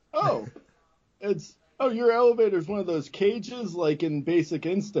 Oh, your elevator's one of those cages like in Basic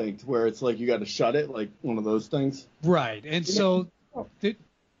Instinct where it's like you got to shut it, like one of those things. Right, and so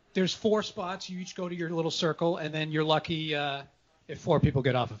there's 4 spots. You each go to your little circle, and then you're lucky if 4 people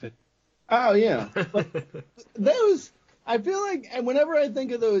get off of it. Oh yeah, I feel like, and whenever I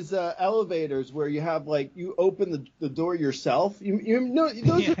think of those elevators where you have like you open the door yourself, you know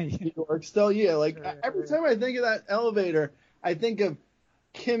those are New York still, yeah. Like every time I think of that elevator, I think of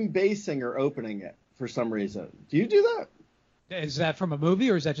Kim Basinger opening it for some reason. Do you do that? Is that from a movie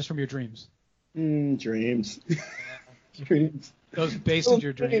or is that just from your dreams? Dreams. Dreams. Those based in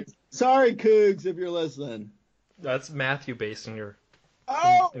your dreams. Sorry, Cougs, if you're listening. That's Matthew Basinger.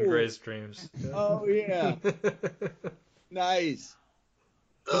 In Gray's dreams. Oh yeah. Nice.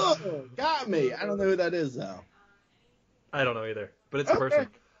 Ugh, got me. I don't know who that is though. I don't know either, but it's a person.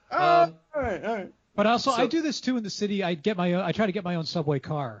 All right. But also, I do this too in the city. I try to get my own subway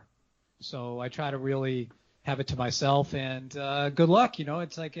car, so I try to really have it to myself. And good luck,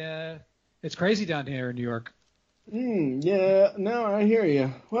 it's like it's crazy down here in New York. Yeah. No, I hear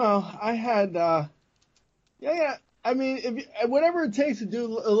you. Well, I had yeah. I mean, whatever it takes to do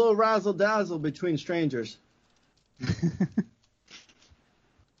a little razzle dazzle between strangers.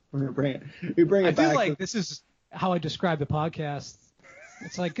 We bring it I back. feel like this is how I describe the podcast.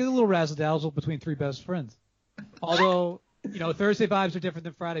 It's like get a little razzle dazzle between 3 best friends. Although, Thursday vibes are different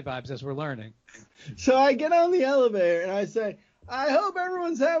than Friday vibes, as we're learning. So I get on the elevator and I say, I hope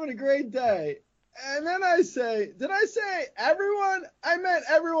everyone's having a great day. And then I say, did I say everyone? I meant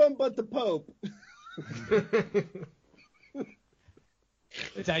everyone but the Pope.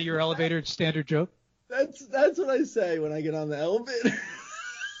 Is that your elevator standard joke? That's what I say when I get on the elevator.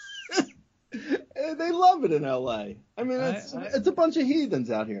 And they they love it in L.A. I mean, it's a bunch of heathens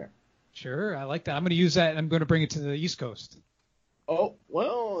out here. Sure, I like that. I'm going to use that, and I'm going to bring it to the East Coast. Oh,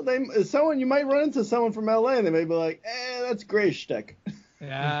 well, you might run into someone from L.A. and they may be like, that's Gray shtick.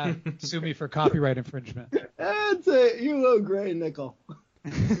 Yeah, sue me for copyright infringement. That's it. You owe Gray a nickel.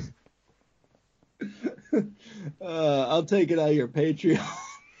 I'll take it out of your Patreon.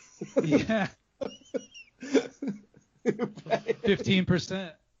 Yeah.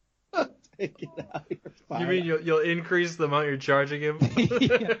 15%. I'll take it out of your file. You mean you'll increase the amount you're charging him?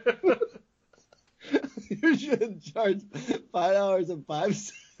 Yeah. You should charge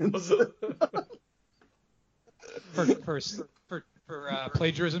 $5.05 for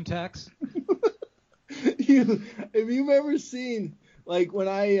plagiarism tax. If you've ever seen, like, when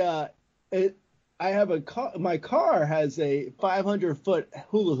I have a car, my car has a 500-foot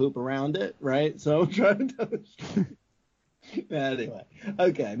hula hoop around it, right? So I'm trying to anyway,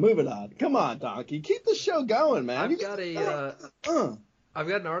 okay, moving on. Come on, Donkey, keep the show going, man. I've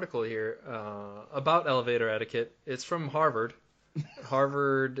got an article here about elevator etiquette. It's from Harvard.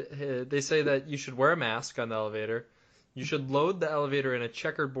 Harvard, they say that you should wear a mask on the elevator. You should load the elevator in a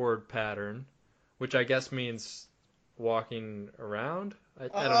checkerboard pattern, which I guess means walking around. I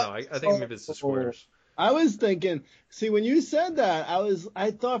don't know. I think maybe it's the squares. I was thinking, see, when you said that,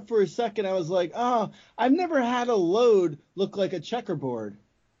 I thought for a second, I was like, oh, I've never had a load look like a checkerboard.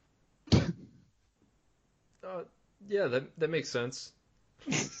 Yeah, that makes sense.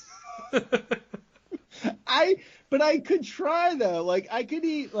 But I could try though. Like, I could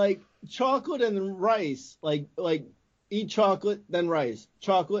eat like chocolate and rice, like eat chocolate then rice,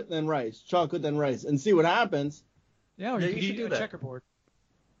 chocolate then rice, chocolate then rice, and see what happens. Yeah, or Yeah, you you could should eat do a that. checkerboard.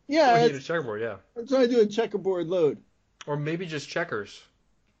 Yeah, Or eat a checkerboard, yeah. I'm trying to do a checkerboard load. Or maybe just checkers.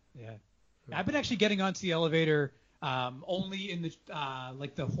 Yeah, I've been actually getting onto the elevator only in the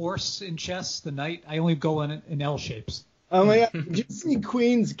like the horse in chess. The knight, I only go in L shapes. Oh my God! Did you see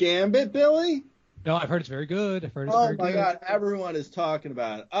Queen's Gambit, Billy? No, I've heard it's very good. Oh my God! Everyone is talking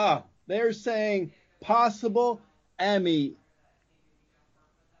about it. They're saying possible Emmy.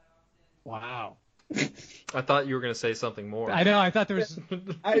 Wow. I thought you were going to say something more. I know. I thought there was.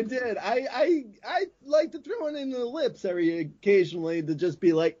 I did. I like to throw it in the lips occasionally to just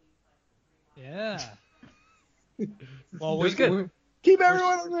be like. Yeah. Well, It was good. Keep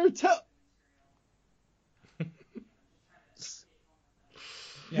everyone on their toe.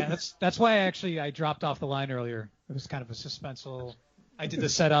 Yeah, that's why I dropped off the line earlier. It was kind of a suspenseful. I did the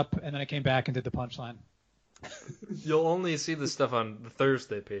setup and then I came back and did the punchline. You'll only see this stuff on the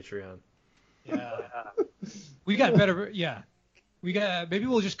Thursday Patreon. Yeah. We got better. Yeah. Maybe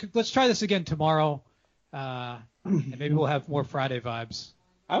let's try this again tomorrow. And maybe we'll have more Friday vibes.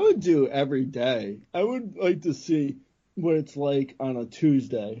 I would do every day. I would like to see what it's like on a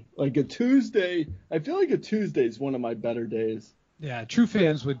Tuesday. Like a Tuesday. I feel like a Tuesday is one of my better days. Yeah, true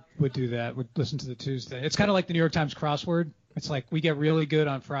fans would do that, would listen to the Tuesday. It's kind of like the New York Times crossword. It's like we get really good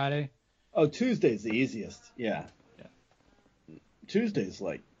on Friday. Oh, Tuesday's the easiest. Yeah. Tuesday's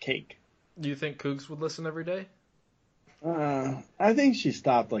like cake. Do you think Cougs would listen every day? I think she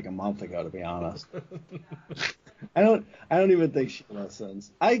stopped like a month ago, to be honest. I don't even think she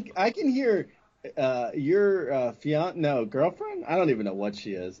listens. I can hear your girlfriend? I don't even know what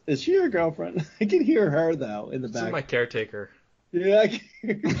she is. Is she your girlfriend? I can hear her though in the back. She's my caretaker. Yeah, I can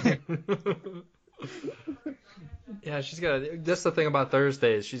hear Yeah, that's the thing about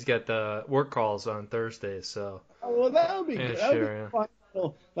Thursdays. She's got the work calls on Thursdays, so. Oh, well, that would be good. That would be fun.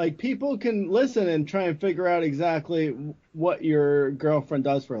 Like, people can listen and try and figure out exactly what your girlfriend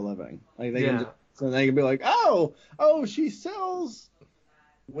does for a living. Like, they can be like, oh, she sells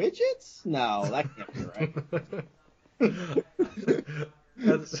widgets? No, that can't be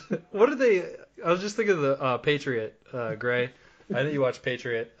right. What are they? I was just thinking of the Patriot, Gray. I know you watch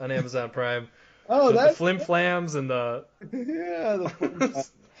Patriot on Amazon Prime. Oh, the Flim Flams and the. Yeah, the Flim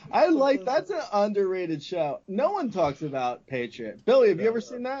Flams. That's an underrated show. No one talks about Patriot. Billy, have you ever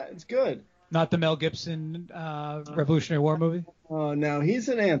seen that? It's good. Not the Mel Gibson Revolutionary War movie? Oh, no, he's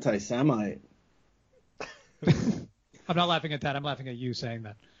an anti-Semite. I'm not laughing at that. I'm laughing at you saying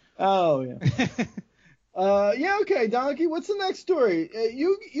that. Oh, yeah. Yeah, okay, Donkey, what's the next story?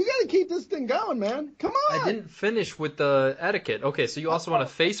 You got to keep this thing going, man. Come on. I didn't finish with the etiquette. Okay, so you also want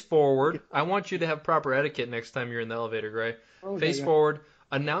to face forward. I want you to have proper etiquette next time you're in the elevator, Gray. Okay, face forward,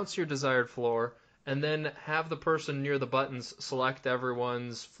 announce your desired floor, and then have the person near the buttons select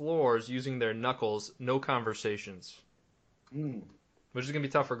everyone's floors using their knuckles, no conversations. Which is going to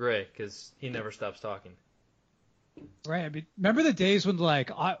be tough for Gray because he never stops talking. Right. I mean, remember the days when,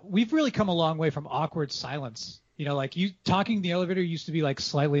 like, we've really come a long way from awkward silence. You know, like, you talking in the elevator used to be, like,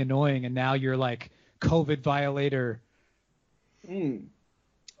 slightly annoying, and now you're, like, COVID violator.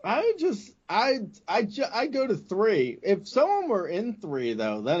 I go to 3. If someone were in 3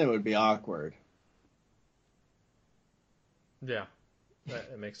 though, then it would be awkward. Yeah,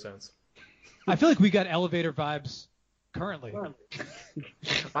 that makes sense. I feel like we got elevator vibes currently.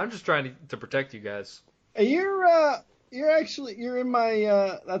 I'm just trying to protect you guys. You're in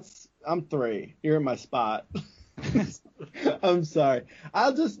my I'm 3. You're in my spot. I'm sorry.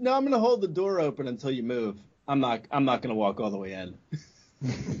 I'm gonna hold the door open until you move. I'm not gonna walk all the way in.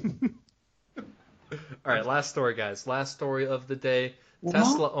 All right, last story, guys. Last story of the day. What?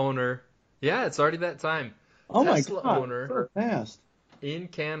 Tesla owner. Yeah, it's already that time. Oh Tesla my God! owner So fast. in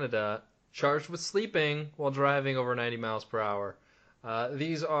Canada charged with sleeping while driving over 90 miles per hour.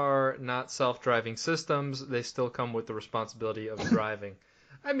 These are not self-driving systems. They still come with the responsibility of driving.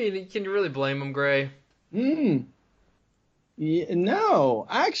 I mean, can you really blame them, Gray? Yeah, no,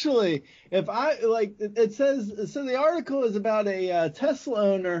 actually, if I it says, so the article is about a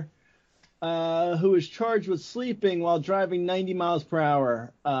Tesla owner who was charged with sleeping while driving 90 miles per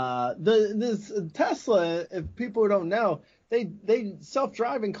hour. This Tesla, if people don't know, they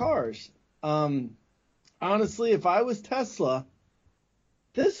self-driving cars. Honestly, if I was Tesla,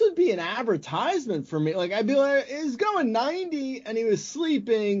 this would be an advertisement for me. Like, I'd be like, he's going 90 and he was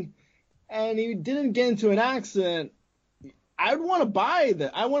sleeping and he didn't get into an accident. I would want to buy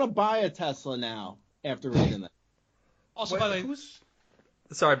that. I want to buy a Tesla now after reading that. Also, by the way,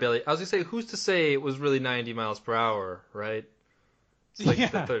 Sorry, Billy. I was gonna say, who's to say it was really 90 miles per hour, right? It's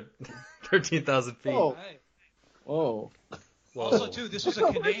like 13,000 feet. Oh. Right. Whoa. Also, too, this was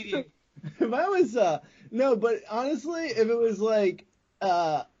a Canadian. If I was no, but honestly, if it was like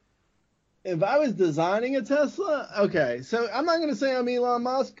if I was designing a Tesla, okay. So I'm not gonna say I'm Elon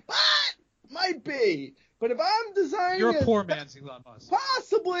Musk, but might be. But if I'm designing, You're a poor man's Elon Musk.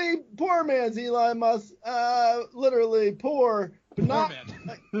 Possibly poor man's Elon Musk. Literally poor, but Poor not. man.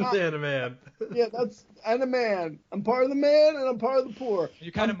 And a man. Yeah, I'm a man. I'm part of the man and I'm part of the poor.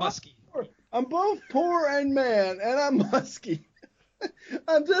 You're kind of musky. I'm both poor and man, and I'm musky.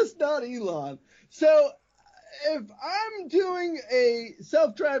 I'm just not Elon. So if I'm doing a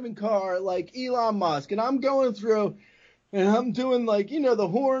self-driving car like Elon Musk, and I'm going through, and I'm doing like, the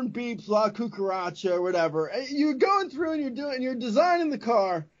horn beeps, la cucaracha, or whatever. You're going through and you're designing the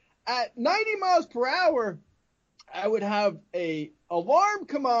car at 90 miles per hour. I would have a alarm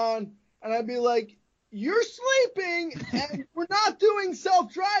come on, and I'd be like, "You're sleeping, and we're not doing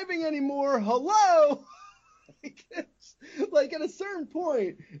self-driving anymore. Hello." Like at a certain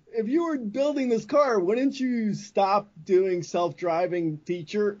point, if you were building this car, wouldn't you stop doing self-driving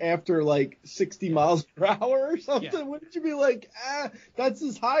feature after like 60 miles per hour or something? Yeah. Wouldn't you be like, that's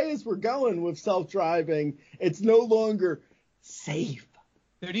as high as we're going with self-driving. It's no longer safe.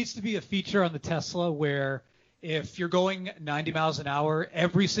 There needs to be a feature on the Tesla where if you're going 90 miles an hour,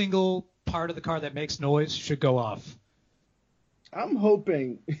 every single part of the car that makes noise should go off. I'm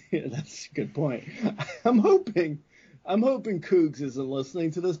hoping, that's a good point. I'm hoping Cougs isn't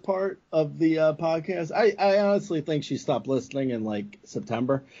listening to this part of the podcast. I honestly think she stopped listening in like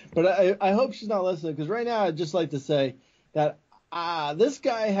September, but I hope she's not listening, because right now I'd just like to say that this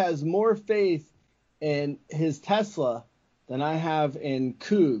guy has more faith in his Tesla than I have in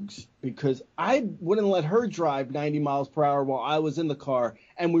Cougs, because I wouldn't let her drive 90 miles per hour while I was in the car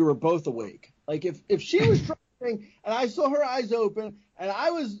and we were both awake. Like if she was driving and I saw her eyes open and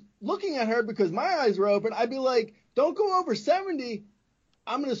I was looking at her because my eyes were open, I'd be like, don't go over 70.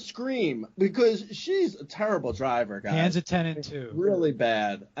 I'm going to scream, because she's a terrible driver, guys. Hands at 10 and 2. Really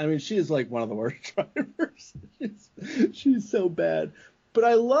bad. I mean, she is like one of the worst drivers. She's so bad. But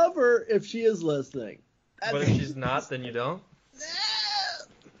I love her if she is listening. But if she's not, then you don't?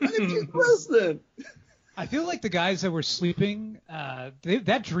 What if she's listening? I feel like the guys that were sleeping,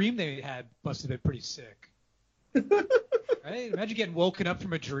 that dream they had must have been pretty sick. Right? Imagine getting woken up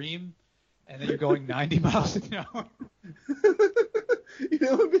from a dream and then you're going 90 miles an hour. It'd be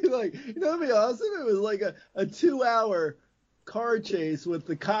awesome? It was like a 2-hour car chase with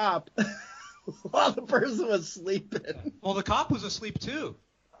the cop while the person was sleeping. Well, the cop was asleep too.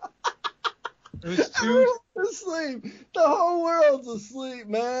 It was Everyone's asleep. The whole world's asleep,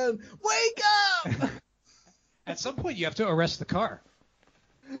 man. Wake up! At some point, you have to arrest the car.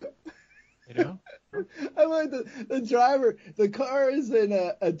 I like the driver. The car is in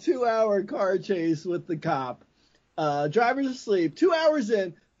a 2-hour car chase with the cop. Driver's asleep. 2 hours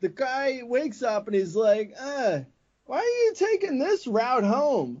in, the guy wakes up and he's like, why are you taking this route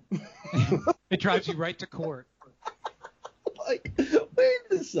home? It drives you right to court. Like, wait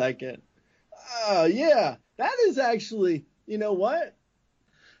a second. Yeah, that is actually, you know what?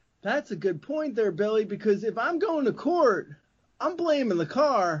 That's a good point there, Billy, because if I'm going to court, I'm blaming the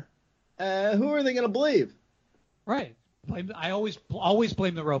car. Who are they going to believe? Right. I always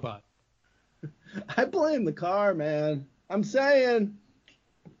blame the robot. I blame the car, man. I'm saying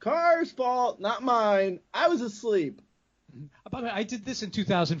car's fault, not mine. I was asleep. By the way, I did this in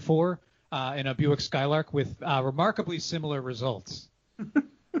 2004 in a Buick Skylark with remarkably similar results.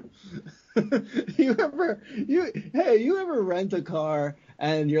 You ever rent a car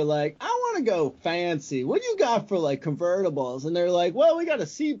and you're like, I want to go fancy. What do you got for like convertibles? And they're like, well, we got a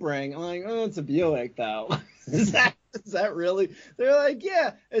Sebring. I'm like, oh, it's a Buick though. Is that really? They're like,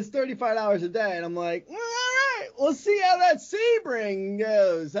 yeah, it's $35 a day. And I'm like, all right, we'll see how that Sebring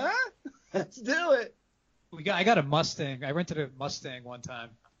goes, huh? Let's do it. I got a Mustang. I rented a Mustang one time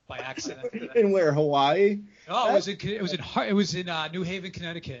by accident. In where, Hawaii? Oh, it was in New Haven,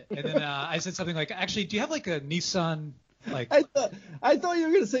 Connecticut. And then I said something like, actually, do you have like a Nissan? Like I thought you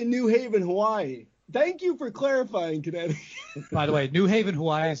were gonna say New Haven, Hawaii. Thank you for clarifying, Connecticut. By the way, New Haven,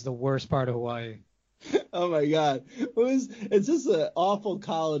 Hawaii is the worst part of Hawaii. Oh my God, it's just an awful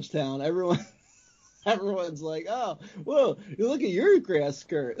college town. Everyone's like, oh, whoa, you look at your grass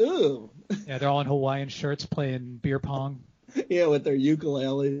skirt. Ooh. Yeah, they're all in Hawaiian shirts playing beer pong. Yeah, with their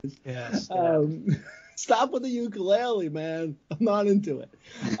ukuleles. Yes. Stop with the ukulele, man. I'm not into it.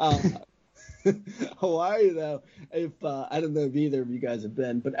 Hawaii, though, I don't know if either of you guys have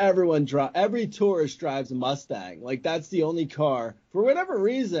been, but every tourist drives a Mustang. Like, that's the only car. For whatever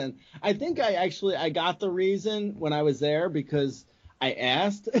reason, I think I got the reason when I was there because I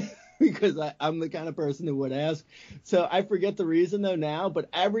asked. Because I'm the kind of person who would ask. So I forget the reason, though, now. But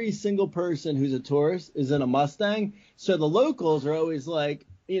every single person who's a tourist is in a Mustang. So the locals are always like,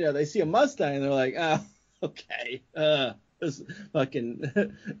 they see a Mustang and they're like, oh, okay. This fucking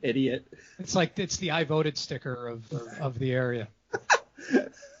idiot. It's the I voted sticker of the area.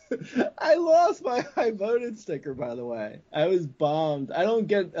 I lost my I voted sticker, by the way. I was bummed. I don't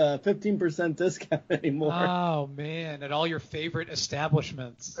get 15% discount anymore. Oh, man. At all your favorite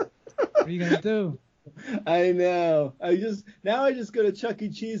establishments. What are you going to do? I know. I just go to Chuck E.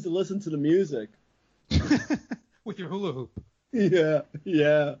 Cheese to listen to the music. With your hula hoop. Yeah.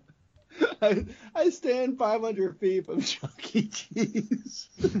 I stand 500 feet from Chuck E. Cheese.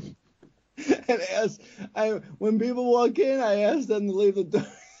 And when people walk in, I ask them to leave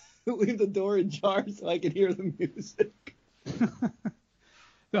the door ajar so I can hear the music.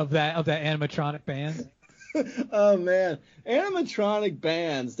 of that animatronic band. Oh man, animatronic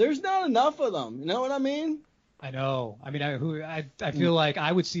bands. There's not enough of them. You know what I mean? I know. I mean, I feel like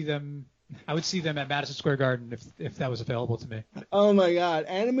I would see them at Madison Square Garden if that was available to me. Oh my God,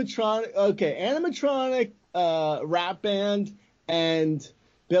 animatronic. Okay, animatronic rap band and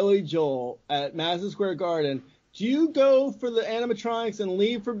Billy Joel at Madison Square Garden. Do you go for the animatronics and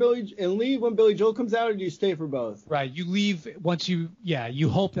leave when Billy Joel comes out, or do you stay for both? Right, you leave once you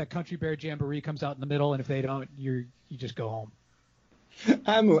hope that Country Bear Jamboree comes out in the middle, and if they don't, you just go home.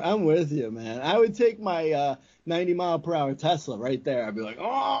 I'm with you, man. I would take my 90-mile-per-hour Tesla right there. I'd be like,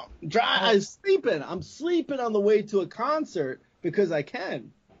 oh, I'm sleeping on the way to a concert because I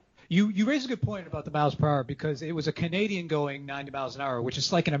can. You raise a good point about the miles per hour because it was a Canadian going 90 miles an hour, which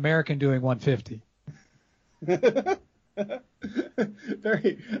is like an American doing 150. And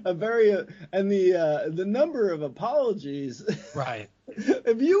the number of apologies. Right.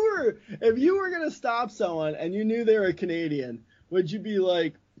 If you were gonna stop someone and you knew they were a Canadian, would you be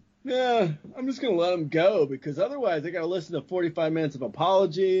like, yeah, I'm just gonna let them go because otherwise I gotta listen to 45 minutes of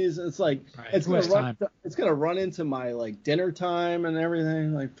apologies. And it's like it's gonna run into my like dinner time and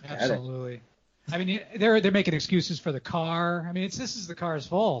everything. Like absolutely. I mean, they're making excuses for the car. I mean, this is the car's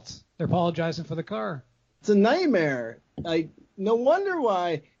fault. They're apologizing for the car. It's a nightmare. Like, no wonder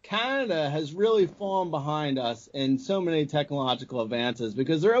why Canada has really fallen behind us in so many technological advances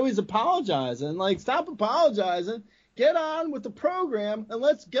because they're always apologizing. Like, stop apologizing. Get on with the program and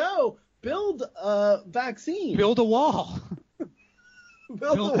let's go. Build a vaccine. Build a wall.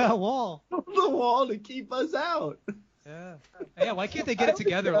 Build that wall. Build a wall to keep us out. Yeah, why can't they get it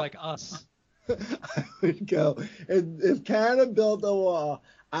together like us? I would go. If Canada built a wall,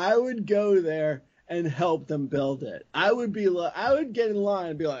 I would go there and help them build it. I would get in line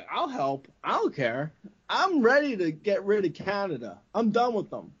and be like, I'll help. I don't care. I'm ready to get rid of Canada. I'm done with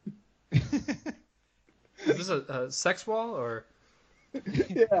them. Is this a sex wall or?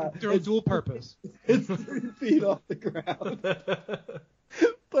 Yeah. They're dual purpose. It's 3 feet off the ground.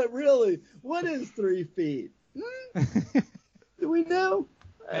 But really, what is 3 feet? Do we know?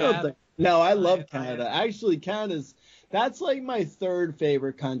 I don't think. No, I love Canada. Actually, that's like my third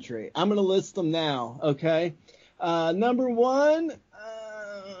favorite country. I'm going to list them now, okay? Number one,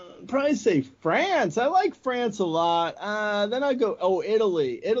 probably say France. I like France a lot. Then I go,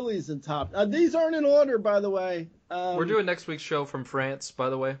 Italy. Italy's in top. These aren't in order, by the way. We're doing next week's show from France, by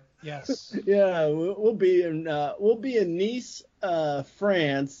the way. Yes. Yeah, we'll be in Nice,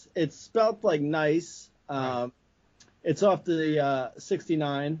 France. It's spelt like nice. It's off the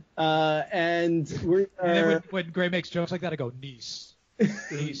 69. And we're And then when Gray makes jokes like that, I go Nice.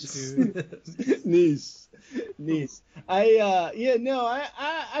 Nice, dude. Nice.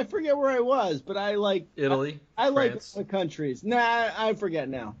 I forget where I was, but I like Italy. I like France. the countries. Nah, I forget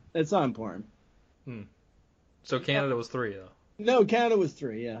now. It's not important. So Canada was 3, though. No, Canada was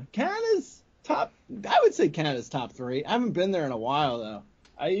 3. Yeah, Canada's top. I would say Canada's top 3. I haven't been there in a while though.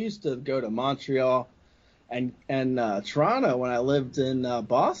 I used to go to Montreal and Toronto when I lived in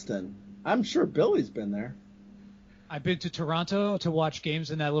Boston. I'm sure Billy's been there. I've been to Toronto to watch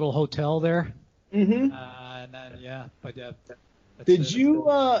games in that little hotel there. Mm-hmm. And then, but Did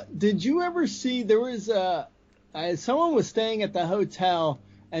you ever see there was someone was staying at the hotel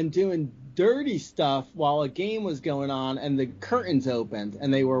and doing dirty stuff while a game was going on and the curtains opened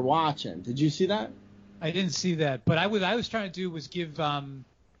and they were watching? Did you see that? I didn't see that, but I was trying to do was give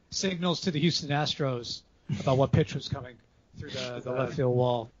signals to the Houston Astros about what pitch was coming through the left field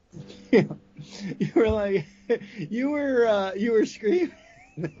wall. Yeah. You were screaming.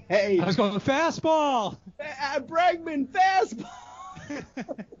 Hey, I was going fastball. Bregman fastball.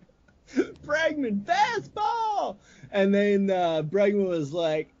 Bregman fastball. And then Bregman was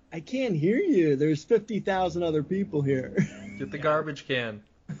like, I can't hear you. There's 50,000 other people here. Get the garbage can.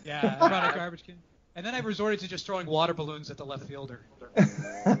 Yeah, I brought a garbage can. And then I resorted to just throwing water balloons at the left fielder.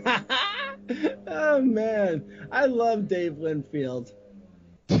 Oh, man. I love Dave Linfield.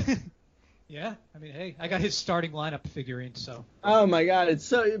 Yeah, I mean, hey, I got his starting lineup figurine, so. Oh, my God. It's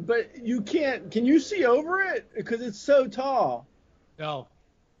so, but you can't, can you see over it? Because it's so tall. No,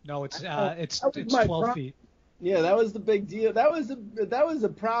 it's 12 feet. Yeah, that was the big deal. That was the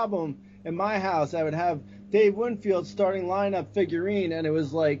problem in my house. I would have Dave Winfield starting lineup figurine, and it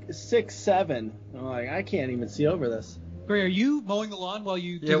was like 6'7". I'm like, I can't even see over this. Gray, are you mowing the lawn while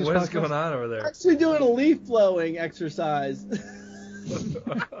you do Yeah, this what is podcast? going on over there? Actually doing a leaf blowing exercise.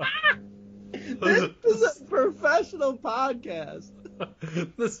 This is a professional podcast.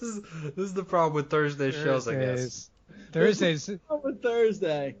 This is the problem with Thursday shows, I guess. Thursdays. With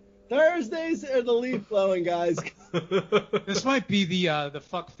Thursdays are the leaf blowing guys. This might be the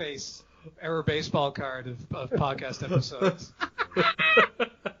fuck face error baseball card of podcast episodes.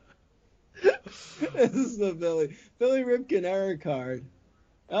 This is the Billy Ripken error card.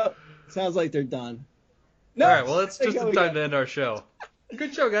 Oh, sounds like they're done. No, all right, well, it's just the time to end our show.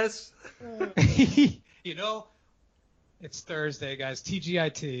 Good show, guys. It's Thursday, guys.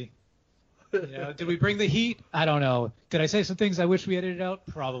 TGIT. Did we bring the heat? I don't know. Did I say some things I wish we edited out?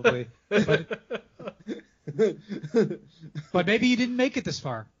 Probably. But maybe you didn't make it this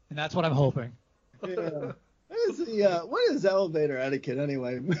far, and that's what I'm hoping. Yeah. What is elevator etiquette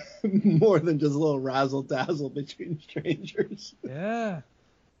anyway? More than just a little razzle-dazzle between strangers. Yeah.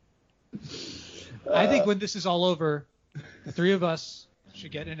 I think when this is all over, the three of us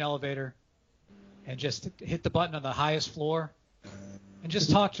should get in an elevator and just hit the button on the highest floor and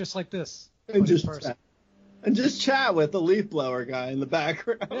just talk just like this. And just chat with the leaf blower guy in the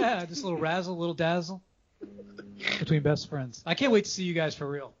background. Yeah, just a little razzle, a little dazzle between best friends. I can't wait to see you guys for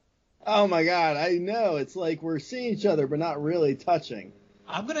real. Oh my God, I know. It's like we're seeing each other but not really touching.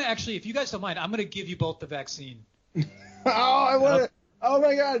 I'm going to actually, if you guys don't mind, I'm going to give you both the vaccine. Oh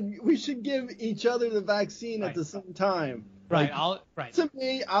my God, we should give each other the vaccine at the same time. Right, To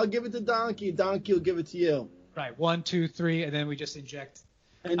me, I'll give it to Donkey. Donkey will give it to you. Right, 1, 2, 3, and then we just inject.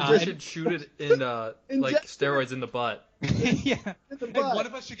 And should shoot it in like steroids in the butt. Yeah. In the And butt. one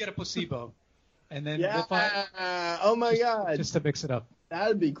of us should get a placebo. And then Yeah. we'll find, Oh my God. just to mix it up.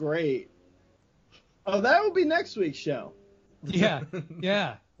 That'd be great. Oh, that will be next week's show. Yeah.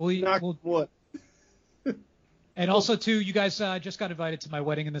 Knock wood. And also, too, you guys just got invited to my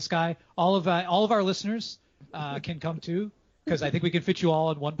wedding in the sky. All of our listeners can come too, because I think we can fit you all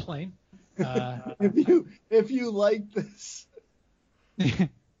on one plane. If you like this.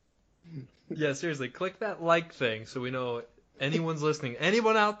 Yeah, seriously, click that like thing so we know anyone's listening.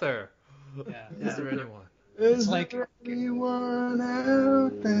 Anyone out there? Yeah. Is there anyone? Is like- there anyone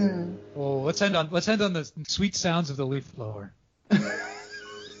out there? Well, let's end on the sweet sounds of the leaf blower.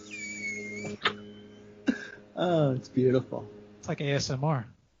 Oh, it's beautiful. It's like ASMR.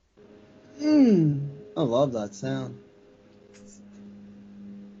 I love that sound.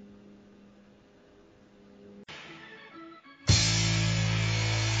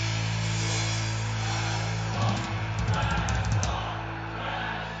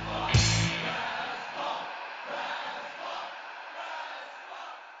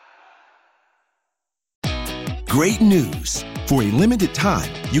 Great news! For a limited time,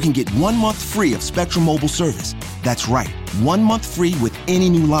 you can get 1 month free of Spectrum Mobile service. That's right, 1 month free with any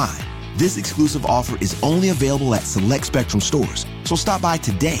new line. This exclusive offer is only available at select Spectrum stores, so stop by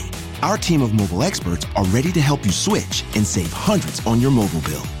today. Our team of mobile experts are ready to help you switch and save hundreds on your mobile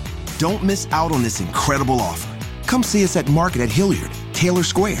bill. Don't miss out on this incredible offer. Come see us at Market at Hilliard, Taylor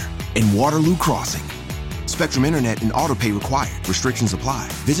Square, and Waterloo Crossing. Spectrum Internet and autopay required. Restrictions apply.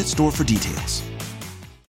 Visit store for details.